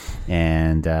Undertaker,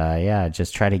 and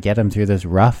just try to get him through this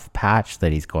rough patch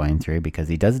that he's going through, because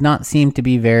he does not seem to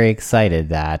be very excited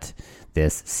that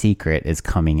this secret is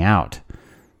coming out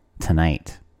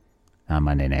tonight on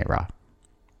Monday Night Raw.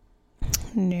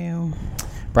 No.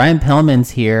 Brian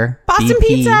Pillman's here. Boston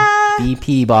Pizza!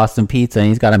 BP Boston Pizza, and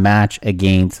he's got a match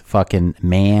against fucking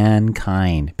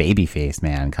Mankind, babyface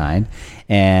Mankind.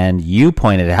 And you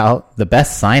pointed out the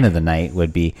best sign of the night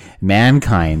would be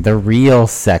Mankind, the real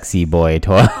sexy boy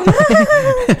toy,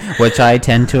 which I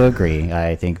tend to agree.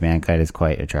 I think Mankind is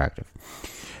quite attractive.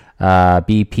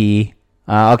 BP.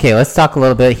 Okay, let's talk a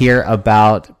little bit here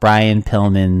about Brian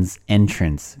Pillman's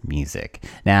entrance music.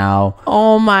 Now,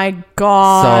 oh my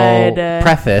God. So,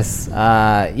 preface,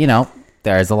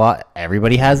 there's a lot,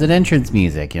 everybody has an entrance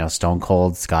music. Stone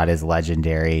Cold's got his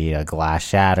legendary Glass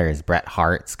Shatters. Bret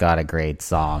Hart's got a great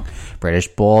song. British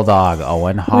Bulldog,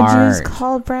 Owen Hart. Would you just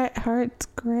call Bret Hart's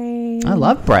great? I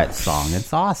love Bret's song.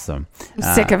 It's awesome.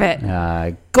 I'm sick of it.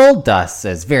 Goldust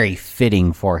is very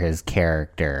fitting for his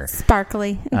character.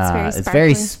 Sparkly. It's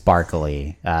very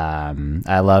sparkly.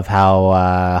 I love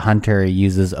how Hunter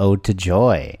uses Ode to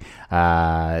Joy.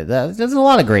 There's a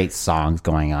lot of great songs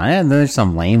going on, and there's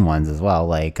some lame ones as well,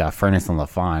 like Furnace and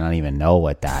LaFawn. I don't even know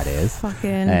what that is.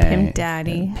 Fucking Pimp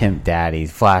Daddy. Pimp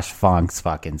Daddy's Flash Funk's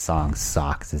fucking song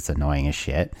sucks. It's annoying as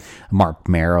shit. Mark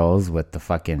Merrill's with the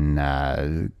fucking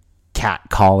cat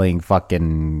calling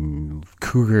fucking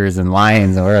cougars and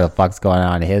lions and whatever the fuck's going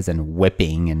on his, and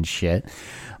whipping and shit.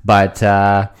 But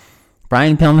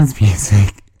Brian Pillman's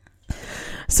music.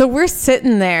 So we're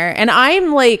sitting there, and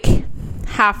I'm like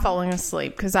half falling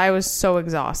asleep because I was so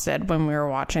exhausted when we were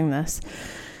watching this.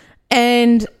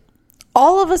 And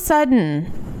all of a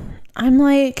sudden, I'm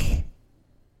like,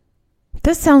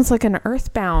 this sounds like an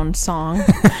Earthbound song.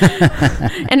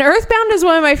 And Earthbound is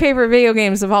one of my favorite video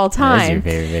games of all time. That is your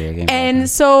favorite video game. And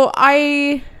so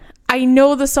I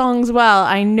know the songs well.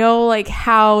 I know like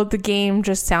how the game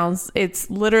just sounds. It's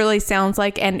literally sounds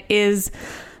like and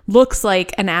looks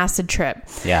like an acid trip.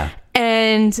 Yeah.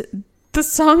 And the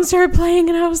song started playing,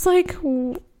 and I was like,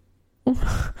 am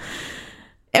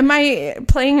I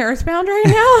playing Earthbound right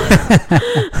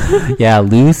now? Yeah,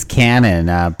 Loose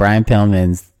Cannon, Brian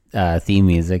Pillman's theme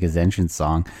music, his entrance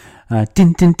song.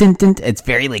 Dun, dun, dun, dun. It's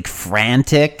very like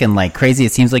frantic and like crazy.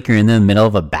 It seems like you're in the middle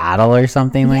of a battle or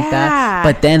something like that.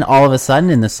 But then all of a sudden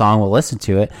in the song, we'll listen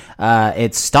to it,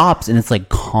 it stops and it's like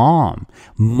calm.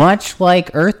 Much like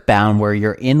Earthbound, where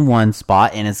you're in one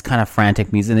spot and it's kind of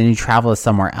frantic music, and then you travel to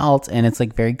somewhere else and it's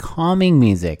like very calming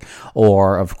music.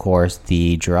 Or, of course,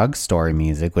 the Drugstore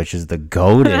music, which is the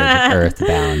goated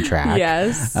Earthbound track.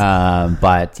 Yes.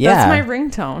 But yeah. That's my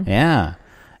ringtone. Yeah.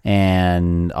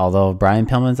 And although Brian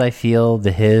Pillman's, I feel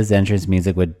his entrance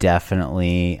music would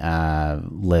definitely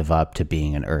live up to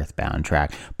being an Earthbound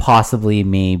track. Possibly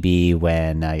maybe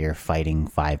when you're fighting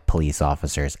 5 police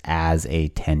officers as a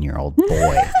 10-year-old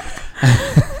boy.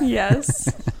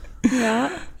 Yes.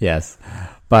 Yeah. Yes.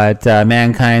 But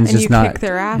Mankind's and just you not... kick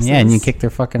their asses. Yeah, and you kick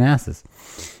their fucking asses.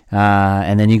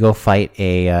 And then you go fight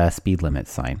a speed limit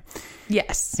sign.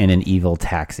 Yes. In an evil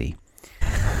taxi.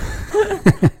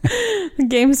 The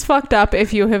game's fucked up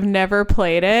if you have never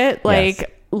played it. Like, yes.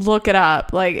 Look it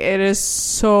up. Like, it is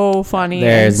so funny.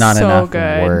 There's not so enough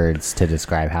good. Words to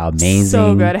describe how amazing.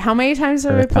 So good. How many times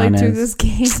have I played through this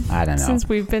game? I don't know. Since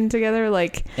we've been together,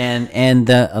 like, and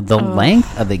the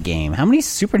length of the game. How many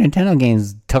Super Nintendo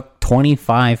games took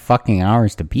 25 fucking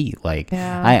hours to beat? Like,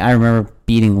 yeah. I remember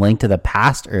beating Link to the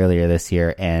Past earlier this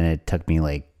year, and it took me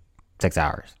like 6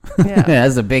 hours. Yeah,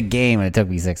 that's a big game, and it took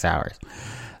me 6 hours.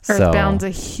 Earthbound's a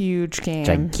huge game.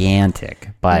 Gigantic.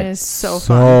 But it is so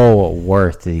fun.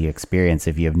 Worth the experience.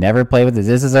 If you have never played with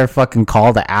this is our fucking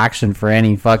call to action for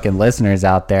any fucking listeners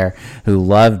out there who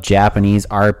love Japanese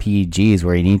RPGs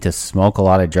where you need to smoke a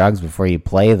lot of drugs before you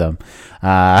play them.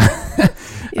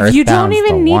 You don't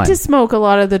even need to smoke a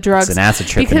lot of the drugs. It's an acid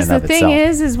trip because in and the thing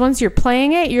is once you're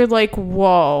playing it, you're like,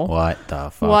 whoa. What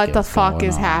the fuck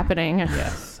is happening?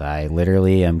 Yes, I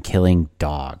literally am killing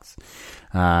dogs.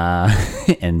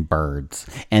 And birds,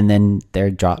 and then they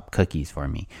drop cookies for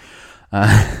me.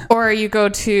 Or you go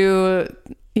to,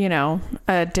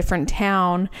 a different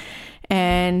town,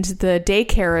 and the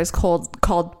daycare is called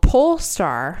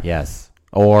Polestar. Yes.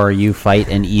 Or you fight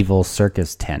an evil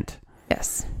circus tent.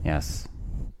 Yes. Yes.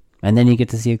 And then you get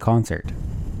to see a concert.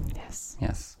 Yes.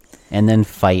 Yes. And then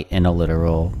fight in a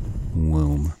literal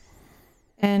womb.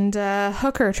 And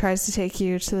Hooker tries to take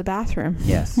you to the bathroom.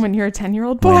 Yes. When you're a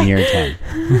 10-year-old boy. When you're 10.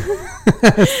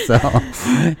 So,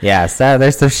 yeah, so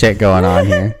there's some shit going on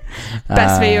here.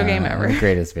 Best video game ever.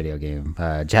 Greatest video game.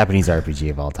 Japanese RPG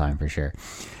of all time, for sure.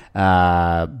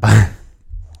 But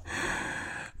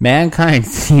Mankind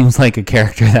seems like a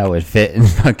character that would fit in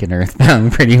fucking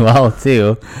Earthbound pretty well,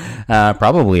 too.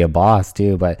 Probably a boss,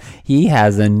 too. But he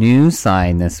has a new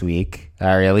sign this week.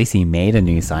 Or at least he made a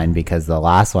new sign, because the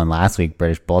last one last week,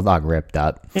 British Bulldog, ripped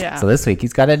up. Yeah. So this week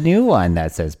he's got a new one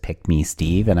that says, "Pick me,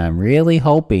 Steve." And I'm really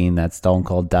hoping that Stone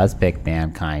Cold does pick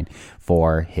Mankind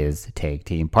for his tag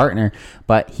team partner.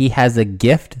 But he has a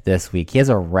gift this week. He has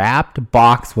a wrapped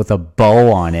box with a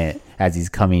bow on it as he's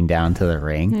coming down to the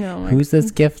ring. Who's this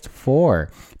gift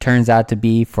for? Turns out to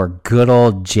be for good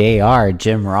old JR,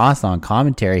 Jim Ross, on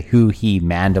commentary, who he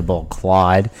mandible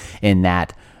clawed in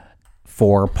that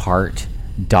 4-part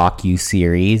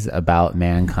docu-series about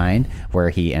Mankind, where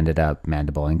he ended up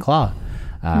mandibling clawing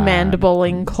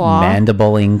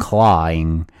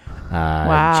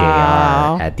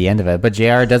Wow. JR at the end of it. But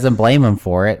JR doesn't blame him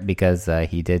for it, because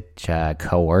he did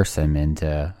coerce him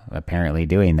into apparently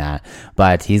doing that.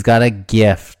 But he's got a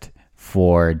gift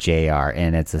for JR,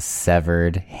 and it's a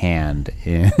severed hand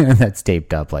that's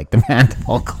taped up like the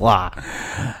mandible claw.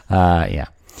 Yeah.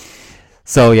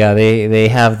 So yeah, they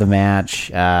have the match.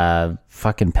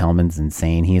 Fucking Pillman's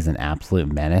insane. He's an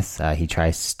absolute menace. He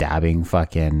tries stabbing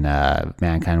fucking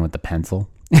Mankind with the pencil.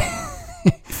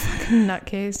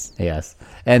 Nutcase. Yes.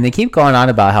 And they keep going on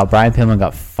about how Brian Pillman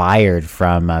got fired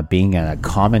from being a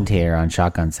commentator on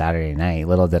Shotgun Saturday Night.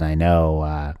 Little did I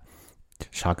know,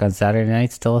 Shotgun Saturday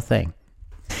Night's still a thing.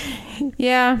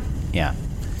 Yeah. Yeah.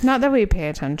 Not that we pay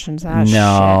attention to that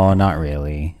No, shit. not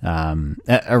really.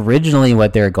 Originally,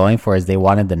 what they were going for is they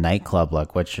wanted the nightclub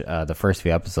look, which the first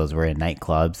few episodes were in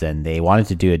nightclubs, and they wanted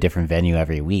to do a different venue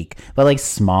every week, but like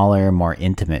smaller, more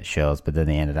intimate shows. But then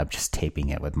they ended up just taping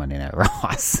it with Monday Night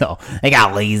Raw. So they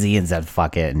got lazy and said,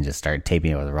 fuck it, and just started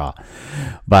taping it with Raw.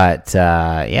 But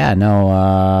Pillman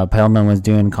was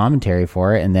doing commentary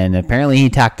for it, and then apparently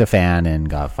he tacked a fan and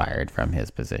got fired from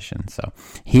his position. So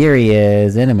here he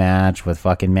is in a match with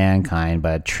fucking Mankind,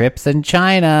 but Trips and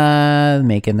China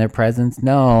making their presence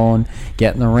known,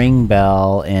 getting the ring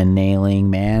bell and nailing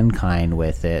Mankind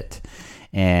with it,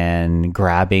 and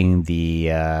grabbing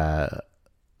the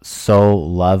so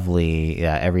lovely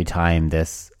every time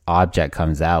this object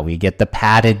comes out, we get the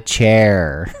padded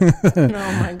chair. Oh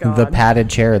my god. The padded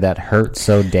chair that hurts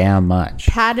so damn much.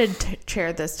 Padded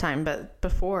chair this time, but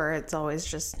before it's always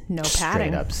just no padding.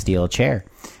 Straight up steel chair.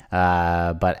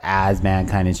 But as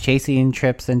Mankind is chasing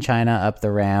Trips and China up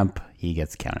the ramp, he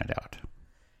gets counted out.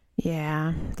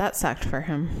 Yeah, that sucked for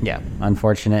him. Yeah,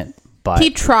 unfortunate. But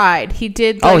He tried. He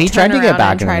did. he tried to get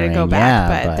back in the try to ring. go back,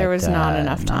 Yeah, but there was not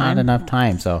enough time. Not enough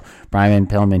time. So Brian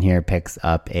Pillman here picks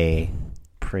up a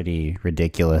pretty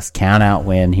ridiculous count-out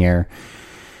win here.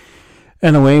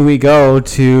 And away we go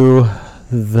to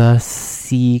The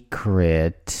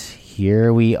Secret.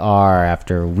 Here we are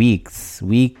after weeks,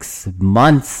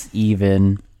 months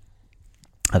even,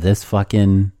 of this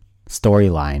fucking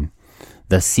storyline.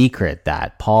 The secret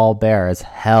that Paul Bearer has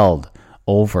held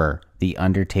over The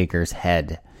Undertaker's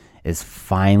head is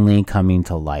finally coming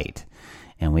to light.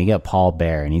 And we get Paul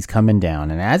Bearer, and he's coming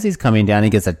down. And as he's coming down, he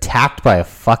gets attacked by a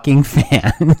fucking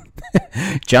fan.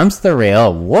 Jumps the rail.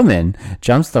 A woman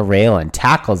jumps the rail and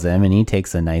tackles him, and he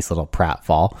takes a nice little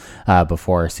pratfall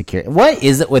before security. What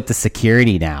is it with the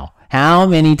security now? How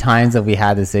many times have we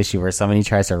had this issue where somebody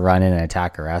tries to run in and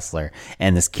attack a wrestler,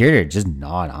 and the security are just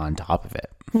not on top of it?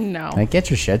 No. Like, get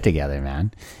your shit together,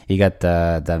 man. You got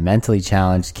the mentally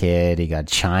challenged kid. You got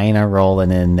China rolling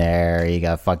in there. You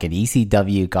got fucking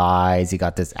ECW guys. You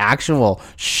got this actual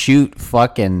shoot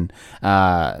fucking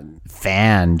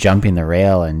fan jumping the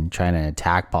rail and trying to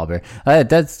attack Paul Bearer.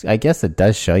 I guess it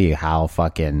does show you how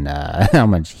fucking how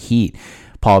much heat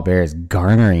Paul Bearer is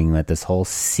garnering with this whole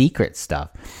secret stuff.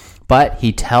 But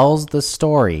he tells the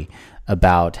story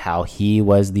about how he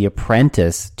was the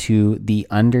apprentice to the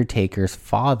Undertaker's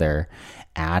father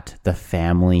at the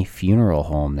family funeral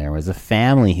home. There was a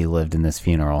family who lived in this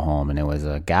funeral home, and it was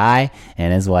a guy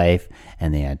and his wife,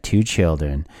 and they had 2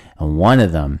 children, and one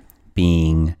of them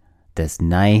being this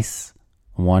nice,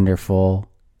 wonderful,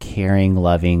 caring,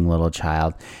 loving little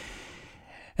child.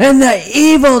 And the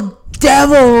evil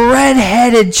devil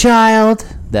red-headed child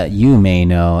that you may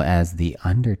know as the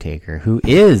Undertaker, who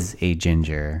is a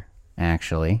ginger,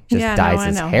 actually, just dyes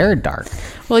his hair dark.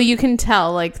 Well, you can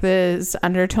tell, like, the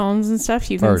undertones and stuff.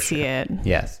 You can see it.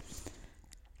 Yes.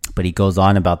 But he goes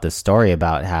on about this story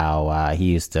about how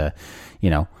he used to,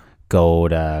 go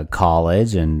to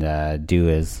college and do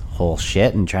his whole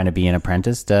shit and trying to be an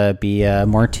apprentice to be a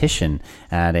mortician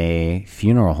at a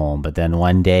funeral home. But then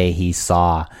one day he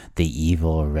saw the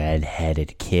evil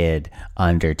red-headed kid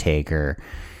Undertaker,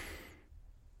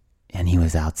 and he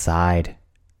was outside,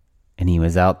 and he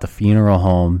was out the funeral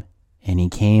home, and he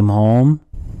came home,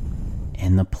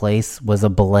 and the place was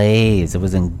ablaze. It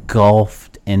was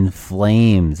engulfed in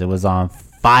flames. It was on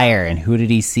fire. And who did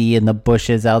he see in the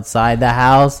bushes outside the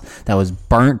house that was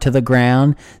burnt to the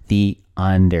ground? The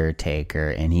Undertaker.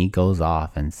 And he goes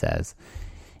off and says,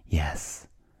 yes,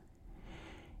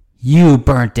 you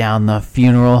burnt down the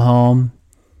funeral home.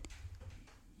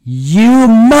 You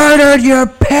murdered your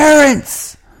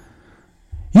parents.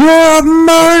 You're a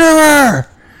murderer.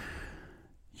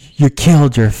 You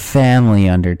killed your family,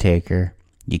 Undertaker.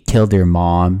 You killed your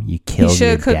mom. You killed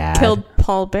your dad. You should have killed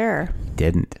Paul Bear. He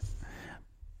didn't.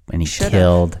 And he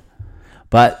killed.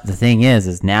 But the thing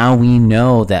is now we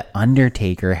know that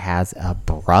Undertaker has a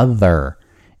brother,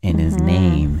 and his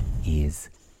name is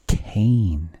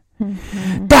Kane.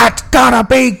 That's gotta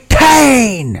be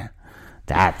Kane!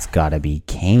 That's gotta be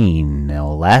Kane,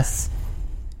 no less.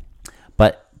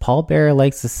 But Paul Bear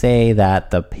likes to say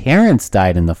that the parents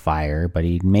died in the fire, but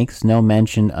he makes no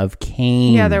mention of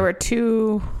Kane. Yeah, there were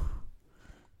two.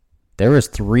 There was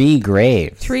 3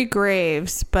 graves. 3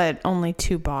 graves, but only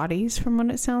 2 bodies from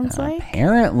what it sounds like.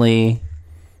 Apparently.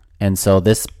 And so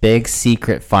this big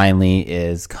secret finally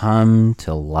is come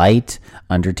to light.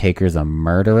 Undertaker's a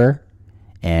murderer,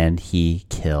 and he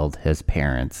killed his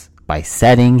parents by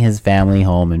setting his family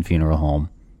home and funeral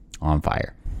home on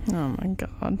fire. Oh my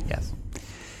God. Yes.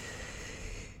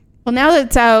 Well, now that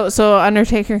it's out, so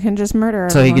Undertaker can just murder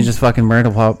So everyone. he can just fucking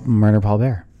murder Paul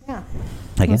Bear. Yeah.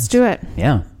 I Let's guess. do it.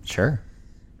 Yeah, sure.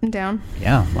 I'm down.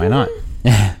 Yeah, why not?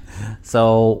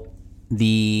 So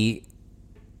the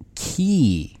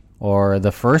key or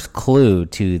the first clue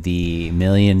to the $1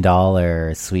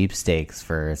 million sweepstakes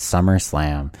for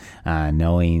SummerSlam,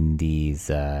 knowing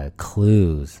these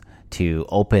clues to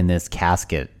open this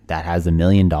casket that has $1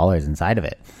 million inside of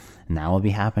it. And that will be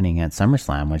happening at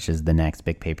SummerSlam, which is the next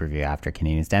big pay-per-view after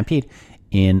Canadian Stampede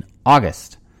in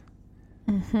August.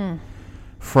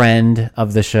 Friend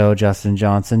of the show, Justin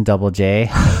Johnson, Double J.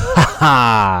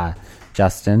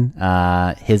 Justin,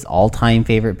 his all-time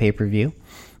favorite pay-per-view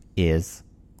is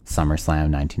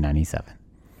SummerSlam 1997.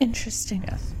 Interesting.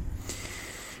 Yes.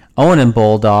 Owen and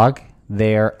Bulldog,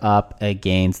 they're up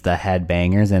against the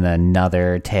Headbangers in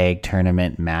another tag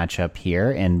tournament matchup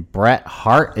here. And Bret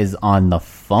Hart is on the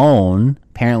phone.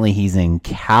 Apparently he's in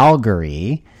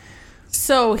Calgary.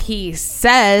 So he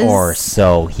says. Or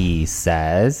so he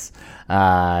says.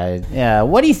 Yeah,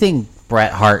 what do you think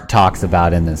Bret Hart talks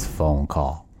about in this phone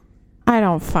call? I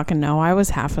don't fucking know. I was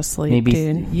half asleep,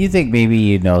 dude. You think maybe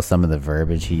you know some of the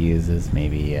verbiage he uses?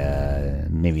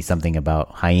 Maybe something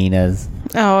about hyenas.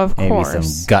 Oh, of Maybe course.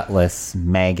 some gutless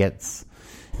maggots.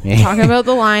 Talking about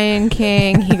the Lion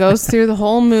King. He goes through the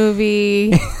whole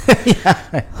movie.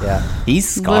 Yeah. He's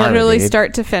Scar, Literally dude.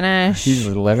 start to finish. He's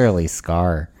literally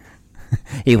Scar.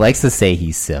 He likes to say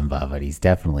he's Simba, but he's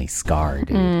definitely Scar,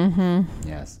 dude. Mm-hmm.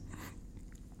 Yes.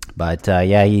 But,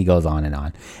 yeah, he goes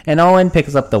on. And Owen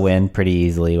picks up the win pretty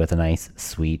easily with a nice,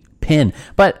 sweet pin.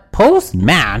 But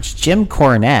post-match, Jim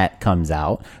Cornette comes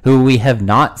out, who we have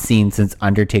not seen since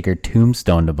Undertaker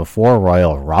Tombstone to before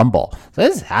Royal Rumble. So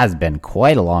this has been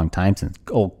quite a long time since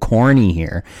old Corny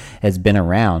here has been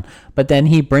around. But then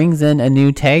he brings in a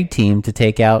new tag team to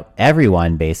take out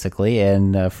everyone, basically.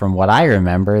 And from what I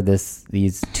remember,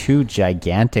 these 2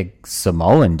 gigantic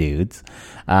Samoan dudes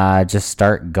just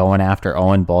start going after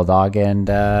Owen, Bulldog, and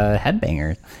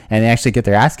Headbangers. And they actually get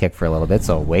their ass kicked for a little bit.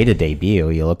 So way to debut.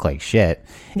 You look like shit.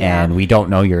 Yeah. And we don't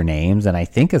know your names. And I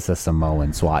think it's a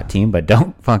Samoan SWAT team, but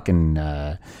don't fucking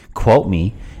quote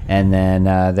me. And then,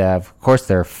 of course,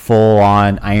 they're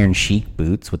full-on Iron Sheik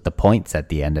boots with the points at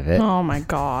the end of it. Oh, my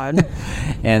God.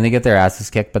 And they get their asses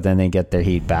kicked, but then they get their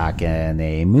heat back and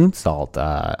they moonsault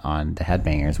on the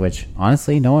Headbangers, which,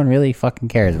 honestly, no one really fucking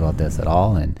cares about this at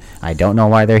all. And I don't know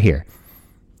why they're here.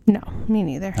 No, me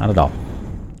neither. Not at all.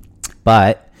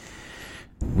 But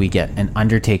we get an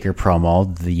Undertaker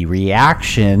promo, the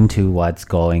reaction to what's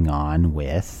going on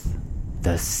with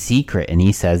the secret. And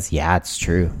he says, yeah, it's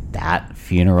true. That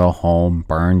funeral home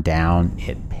burned down.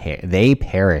 They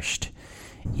perished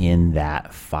in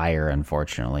that fire,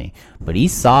 unfortunately. But he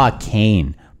saw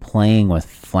Kane playing with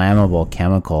flammable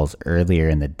chemicals earlier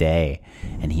in the day,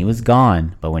 and he was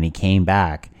gone. But when he came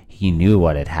back, he knew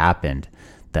what had happened,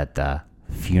 that the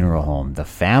funeral home, the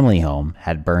family home,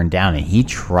 had burned down, and he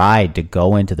tried to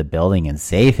go into the building and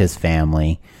save his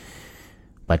family.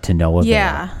 but to no avail.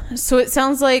 Yeah. So it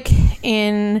sounds like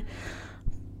in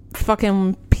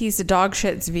fucking piece of dog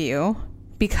shit's view,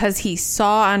 because he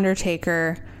saw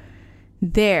Undertaker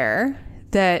there,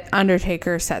 that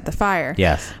Undertaker set the fire.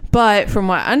 Yes. But from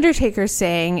what Undertaker's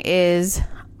saying is,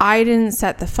 I didn't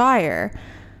set the fire.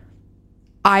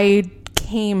 I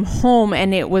came home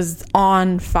and it was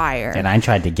on fire. And I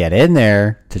tried to get in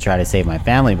there to try to save my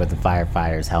family, but the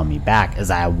firefighters held me back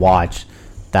as I watched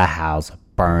the house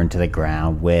burn to the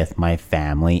ground with my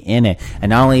family in it. And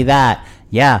not only that,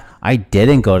 yeah, I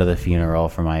didn't go to the funeral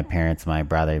for my parents and my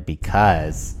brother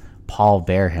because Paul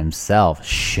Bear himself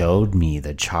showed me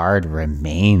the charred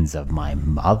remains of my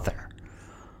mother.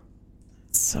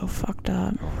 So fucked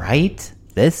up. Right?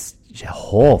 This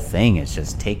whole thing is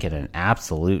just taking an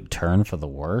absolute turn for the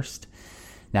worst.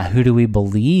 Now, who do we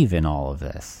believe in all of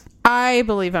this? I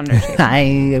believe Undertaker.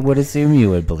 I would assume you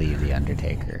would believe the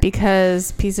Undertaker.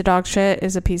 Because piece of dog shit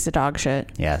is a piece of dog shit.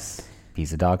 Yes.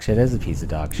 Piece of dog shit is a piece of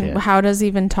dog shit. How does he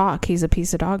even talk? He's a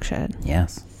piece of dog shit.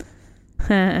 Yes.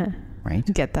 Right?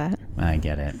 Get that? I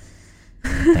get it.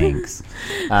 Thanks.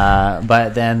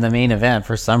 But then the main event,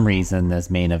 for some reason, this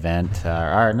main event,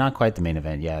 or not quite the main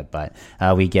event yet, but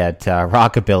we get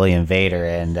Rockabilly and Vader.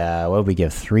 And what did we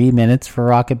give? 3 minutes for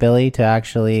Rockabilly to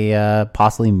actually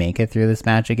possibly make it through this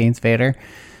match against Vader.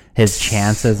 His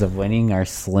chances of winning are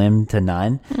slim to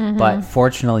none. Mm-hmm. But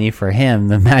fortunately for him,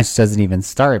 the match doesn't even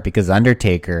start because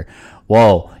Undertaker,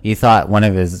 whoa, you thought one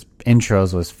of his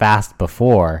intros was fast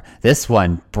before. This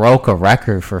one broke a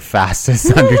record for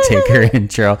fastest Undertaker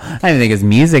intro. I didn't think his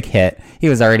music hit. He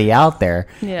was already out there.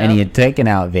 Yeah. And he had taken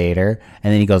out Vader.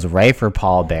 And then he goes right for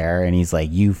Paul Bear. And he's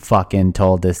like, you fucking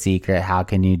told the secret. How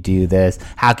can you do this?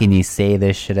 How can you say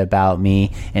this shit about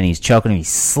me? And he's choking him. He's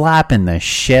slapping the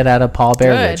shit out of Paul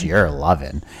Bear, Good. which you're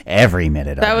loving every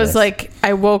minute of that was this. Like,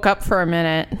 I woke up for a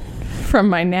minute from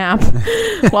my nap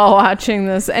while watching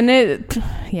this. And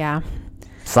yeah.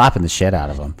 Slapping the shit out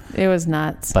of him. It was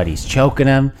nuts. But he's choking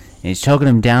him, and he's choking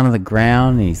him down to the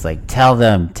ground, and he's like, tell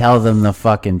them the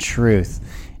fucking truth.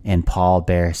 And Paul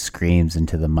Bear screams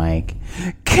into the mic,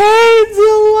 Kane's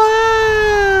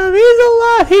alive! He's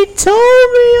alive! He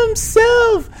told me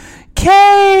himself!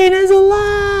 Kane is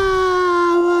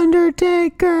alive!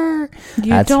 Undertaker!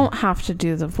 You don't have to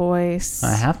do the voice.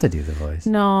 I have to do the voice.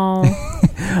 No.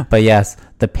 But yes,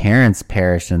 the parents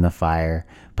perished in the fire,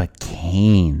 but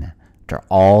Kane, after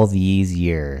all these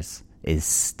years, is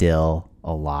still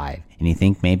alive. And you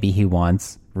think maybe he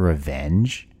wants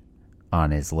revenge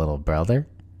on his little brother?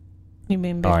 You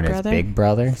mean big brother? His big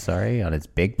brother, sorry. On his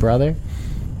big brother?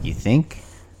 You think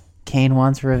Kane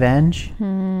wants revenge?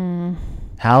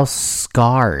 How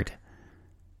scarred,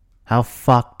 how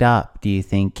fucked up do you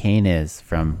think Kane is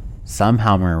from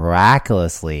somehow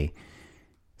miraculously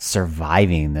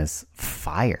surviving this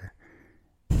fire?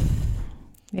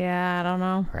 Yeah, I don't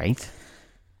know. Right?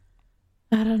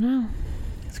 I don't know.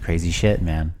 It's crazy shit,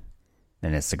 man.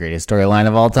 And it's the greatest storyline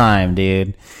of all time,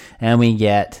 dude. And we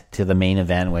get to the main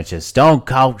event, which is Stone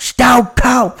Cold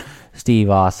Steve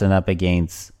Austin up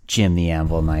against Jim the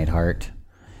Anvil Neidhart.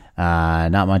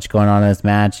 Not much going on in this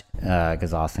match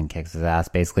because Austin kicks his ass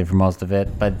basically for most of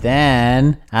it. But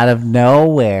then, out of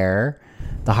nowhere,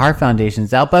 the Hart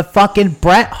Foundation's out, but fucking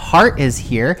Bret Hart is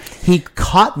here. He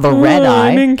caught the red eye.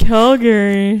 I'm in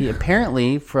Calgary. He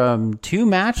apparently, from 2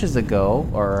 matches ago,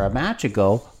 or a match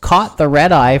ago, caught the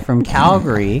red eye from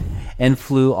Calgary and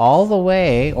flew all the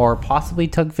way, or possibly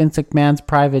took Vince McMahon's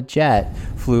private jet,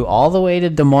 flew all the way to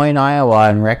Des Moines, Iowa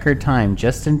in record time,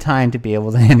 just in time to be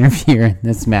able to interfere in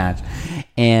this match,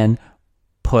 and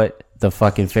put the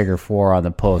fucking figure 4 on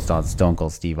the post on Stone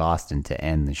Cold Steve Austin to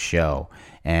end the show.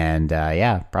 And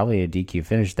yeah, probably a DQ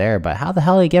finish there. But how the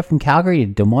hell did he get from Calgary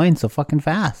to Des Moines so fucking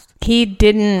fast? He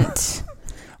didn't.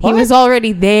 He was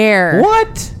already there.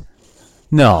 What?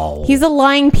 No. He's a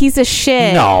lying piece of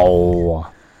shit. No.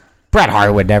 Bret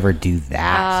Hart would never do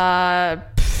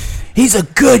that. He's a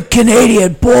good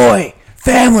Canadian boy.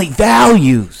 Family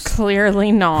values.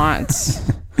 Clearly not.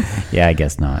 Yeah, I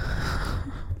guess not.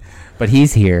 But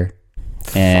he's here.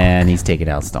 And he's taking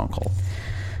out Stone Cold.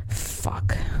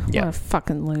 Fuck. Yeah. What a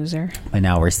fucking loser. And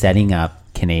now we're setting up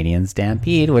Canadian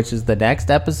Stampede, which is the next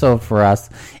episode for us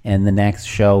and the next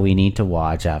show we need to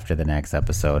watch after the next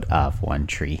episode of One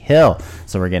Tree Hill.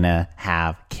 So we're going to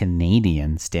have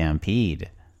Canadian Stampede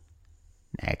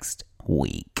next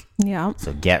week. Yeah.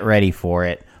 So get ready for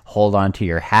it. Hold on to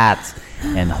your hats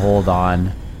and hold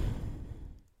on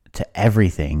to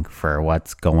everything for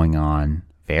what's going on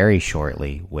very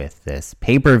shortly with this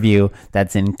pay-per-view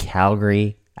that's in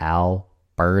Calgary,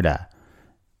 Alberta.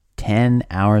 10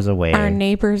 hours away. Our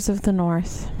neighbors of the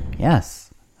north. Yes.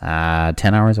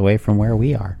 10 hours away from where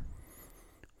we are.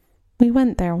 We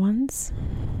went there once.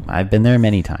 I've been there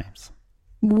many times.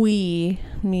 Me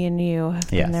and you have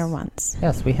been there once.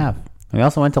 Yes, we have. We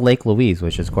also went to Lake Louise,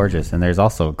 which is gorgeous, and there's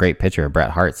also a great picture of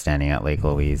Bret Hart standing at Lake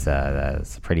Louise.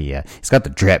 That's pretty. He's got the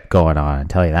drip going on. I'll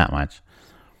tell you that much.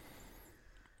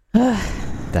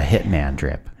 The Hitman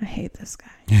drip. I hate this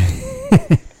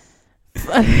guy.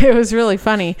 It was really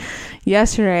funny.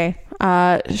 Yesterday,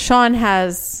 Sean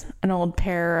has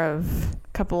a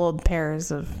couple old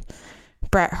pairs of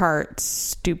Bret Hart's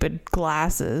stupid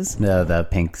glasses. The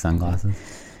pink sunglasses.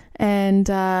 And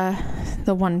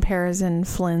the one pair is in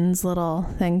Flynn's little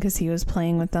thing because he was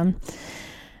playing with them.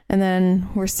 And then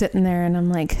we're sitting there and I'm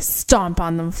like, stomp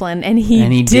on them, Flynn. And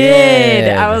he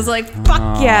did. I was like,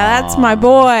 fuck yeah, that's my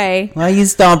boy. Why are you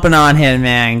stomping on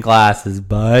Hitman glasses,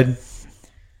 bud?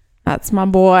 That's my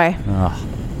boy. Oh.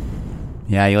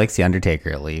 Yeah, he likes The Undertaker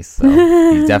at least. So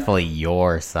he's definitely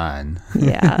your son.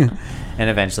 Yeah. And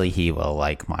eventually he will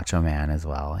like Macho Man as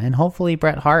well. And hopefully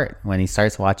Bret Hart when he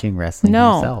starts watching wrestling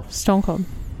himself. Stone Cold.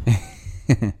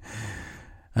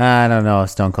 I don't know if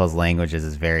Stone Cold's language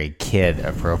is very kid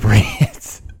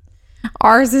appropriate.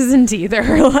 Ours isn't either.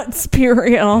 Let's be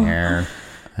real. Fair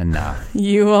enough.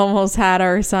 You almost had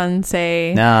our son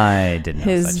say No, I did no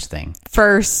his such thing.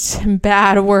 first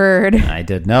bad word. I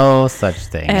did no such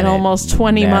thing. And almost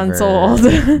 20 months old.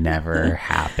 Never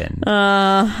happened.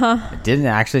 Uh-huh. It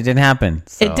didn't happen.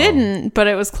 So It didn't, but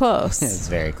it was close. It's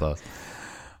very close.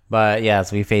 But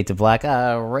yes, we fade to black.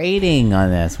 Rating on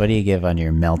this. What do you give on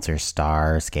your Meltzer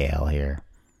star scale here?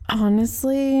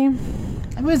 Honestly, I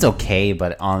mean, it's okay,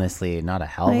 but honestly, not a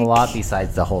hell of a lot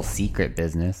besides the whole secret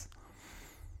business.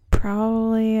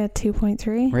 probably a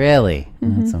 2.3. Really?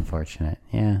 That's unfortunate.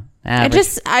 Yeah.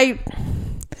 I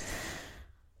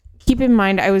keep in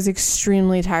mind, I was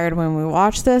extremely tired when we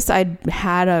watched this. I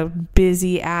had a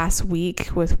busy ass week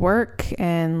with work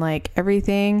and like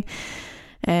everything.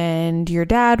 And your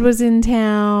dad was in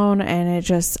town, and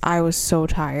I was so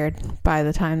tired by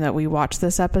the time that we watched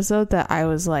this episode that I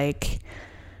was like,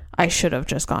 I should have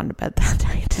just gone to bed that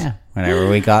night. Yeah. Whenever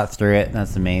we got through it,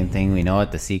 that's the main thing. We know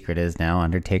what the secret is now.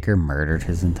 Undertaker murdered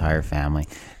his entire family,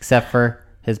 except for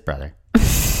his brother.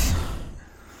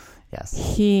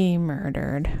 Yes. He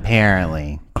murdered.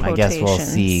 Apparently. I guess we'll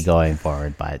see going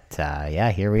forward. But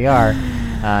yeah, here we are.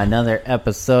 Another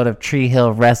episode of Tree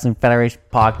Hill Wrestling Federation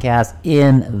podcast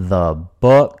in the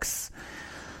books.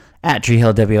 At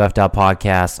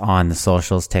treehillwf.podcast on the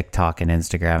socials, TikTok and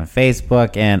Instagram and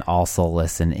Facebook, and also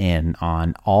listen in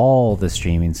on all the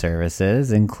streaming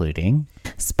services, including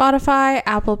Spotify,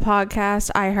 Apple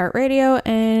Podcast, iHeartRadio,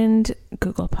 and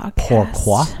Google Podcast.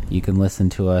 Pourquoi? You can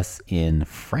listen to us in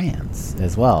France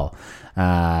as well.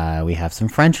 We have some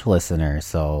French listeners,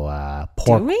 so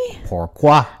do we?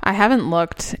 Pourquoi? I haven't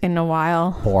looked in a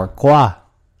while. Pourquoi?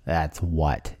 That's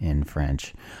what in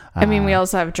French. I mean, we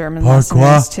also have German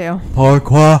listeners too.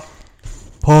 Pourquoi?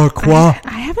 Pourquoi?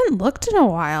 I haven't looked in a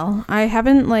while. I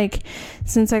haven't,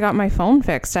 since I got my phone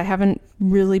fixed, I haven't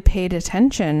really paid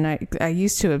attention. I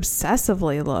used to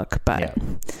obsessively look, but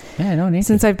yeah, I don't need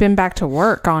since I've been back to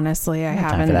work, honestly, I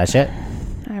haven't. Time for that shit.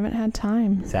 I haven't had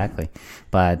time. Exactly.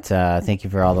 But thank you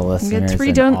for all the listeners. You get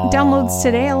 3 downloads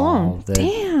today alone.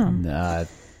 Damn.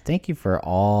 Thank you for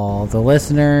all the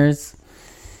listeners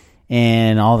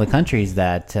in all the countries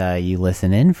that you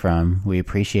listen in from. We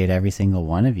appreciate every single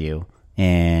one of you.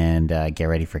 And get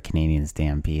ready for Canadian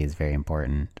Stampede is very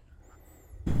important.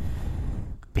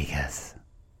 Because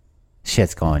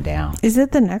shit's going down. Is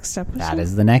it the next episode? That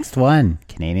is the next one.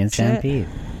 Canadian Stampede.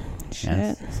 Shit.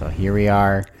 Yes. So here we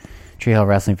are. Tree Hill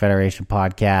Wrestling Federation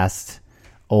podcast.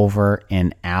 Over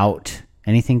and out.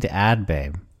 Anything to add,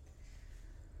 babe?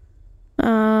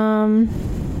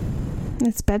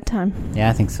 It's bedtime.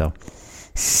 Yeah, I think so.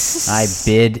 I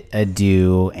bid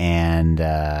adieu, and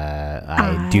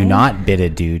I do not bid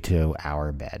adieu to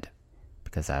our bed,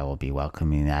 because I will be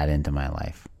welcoming that into my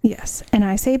life. Yes, and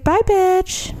I say bye,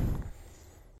 bitch.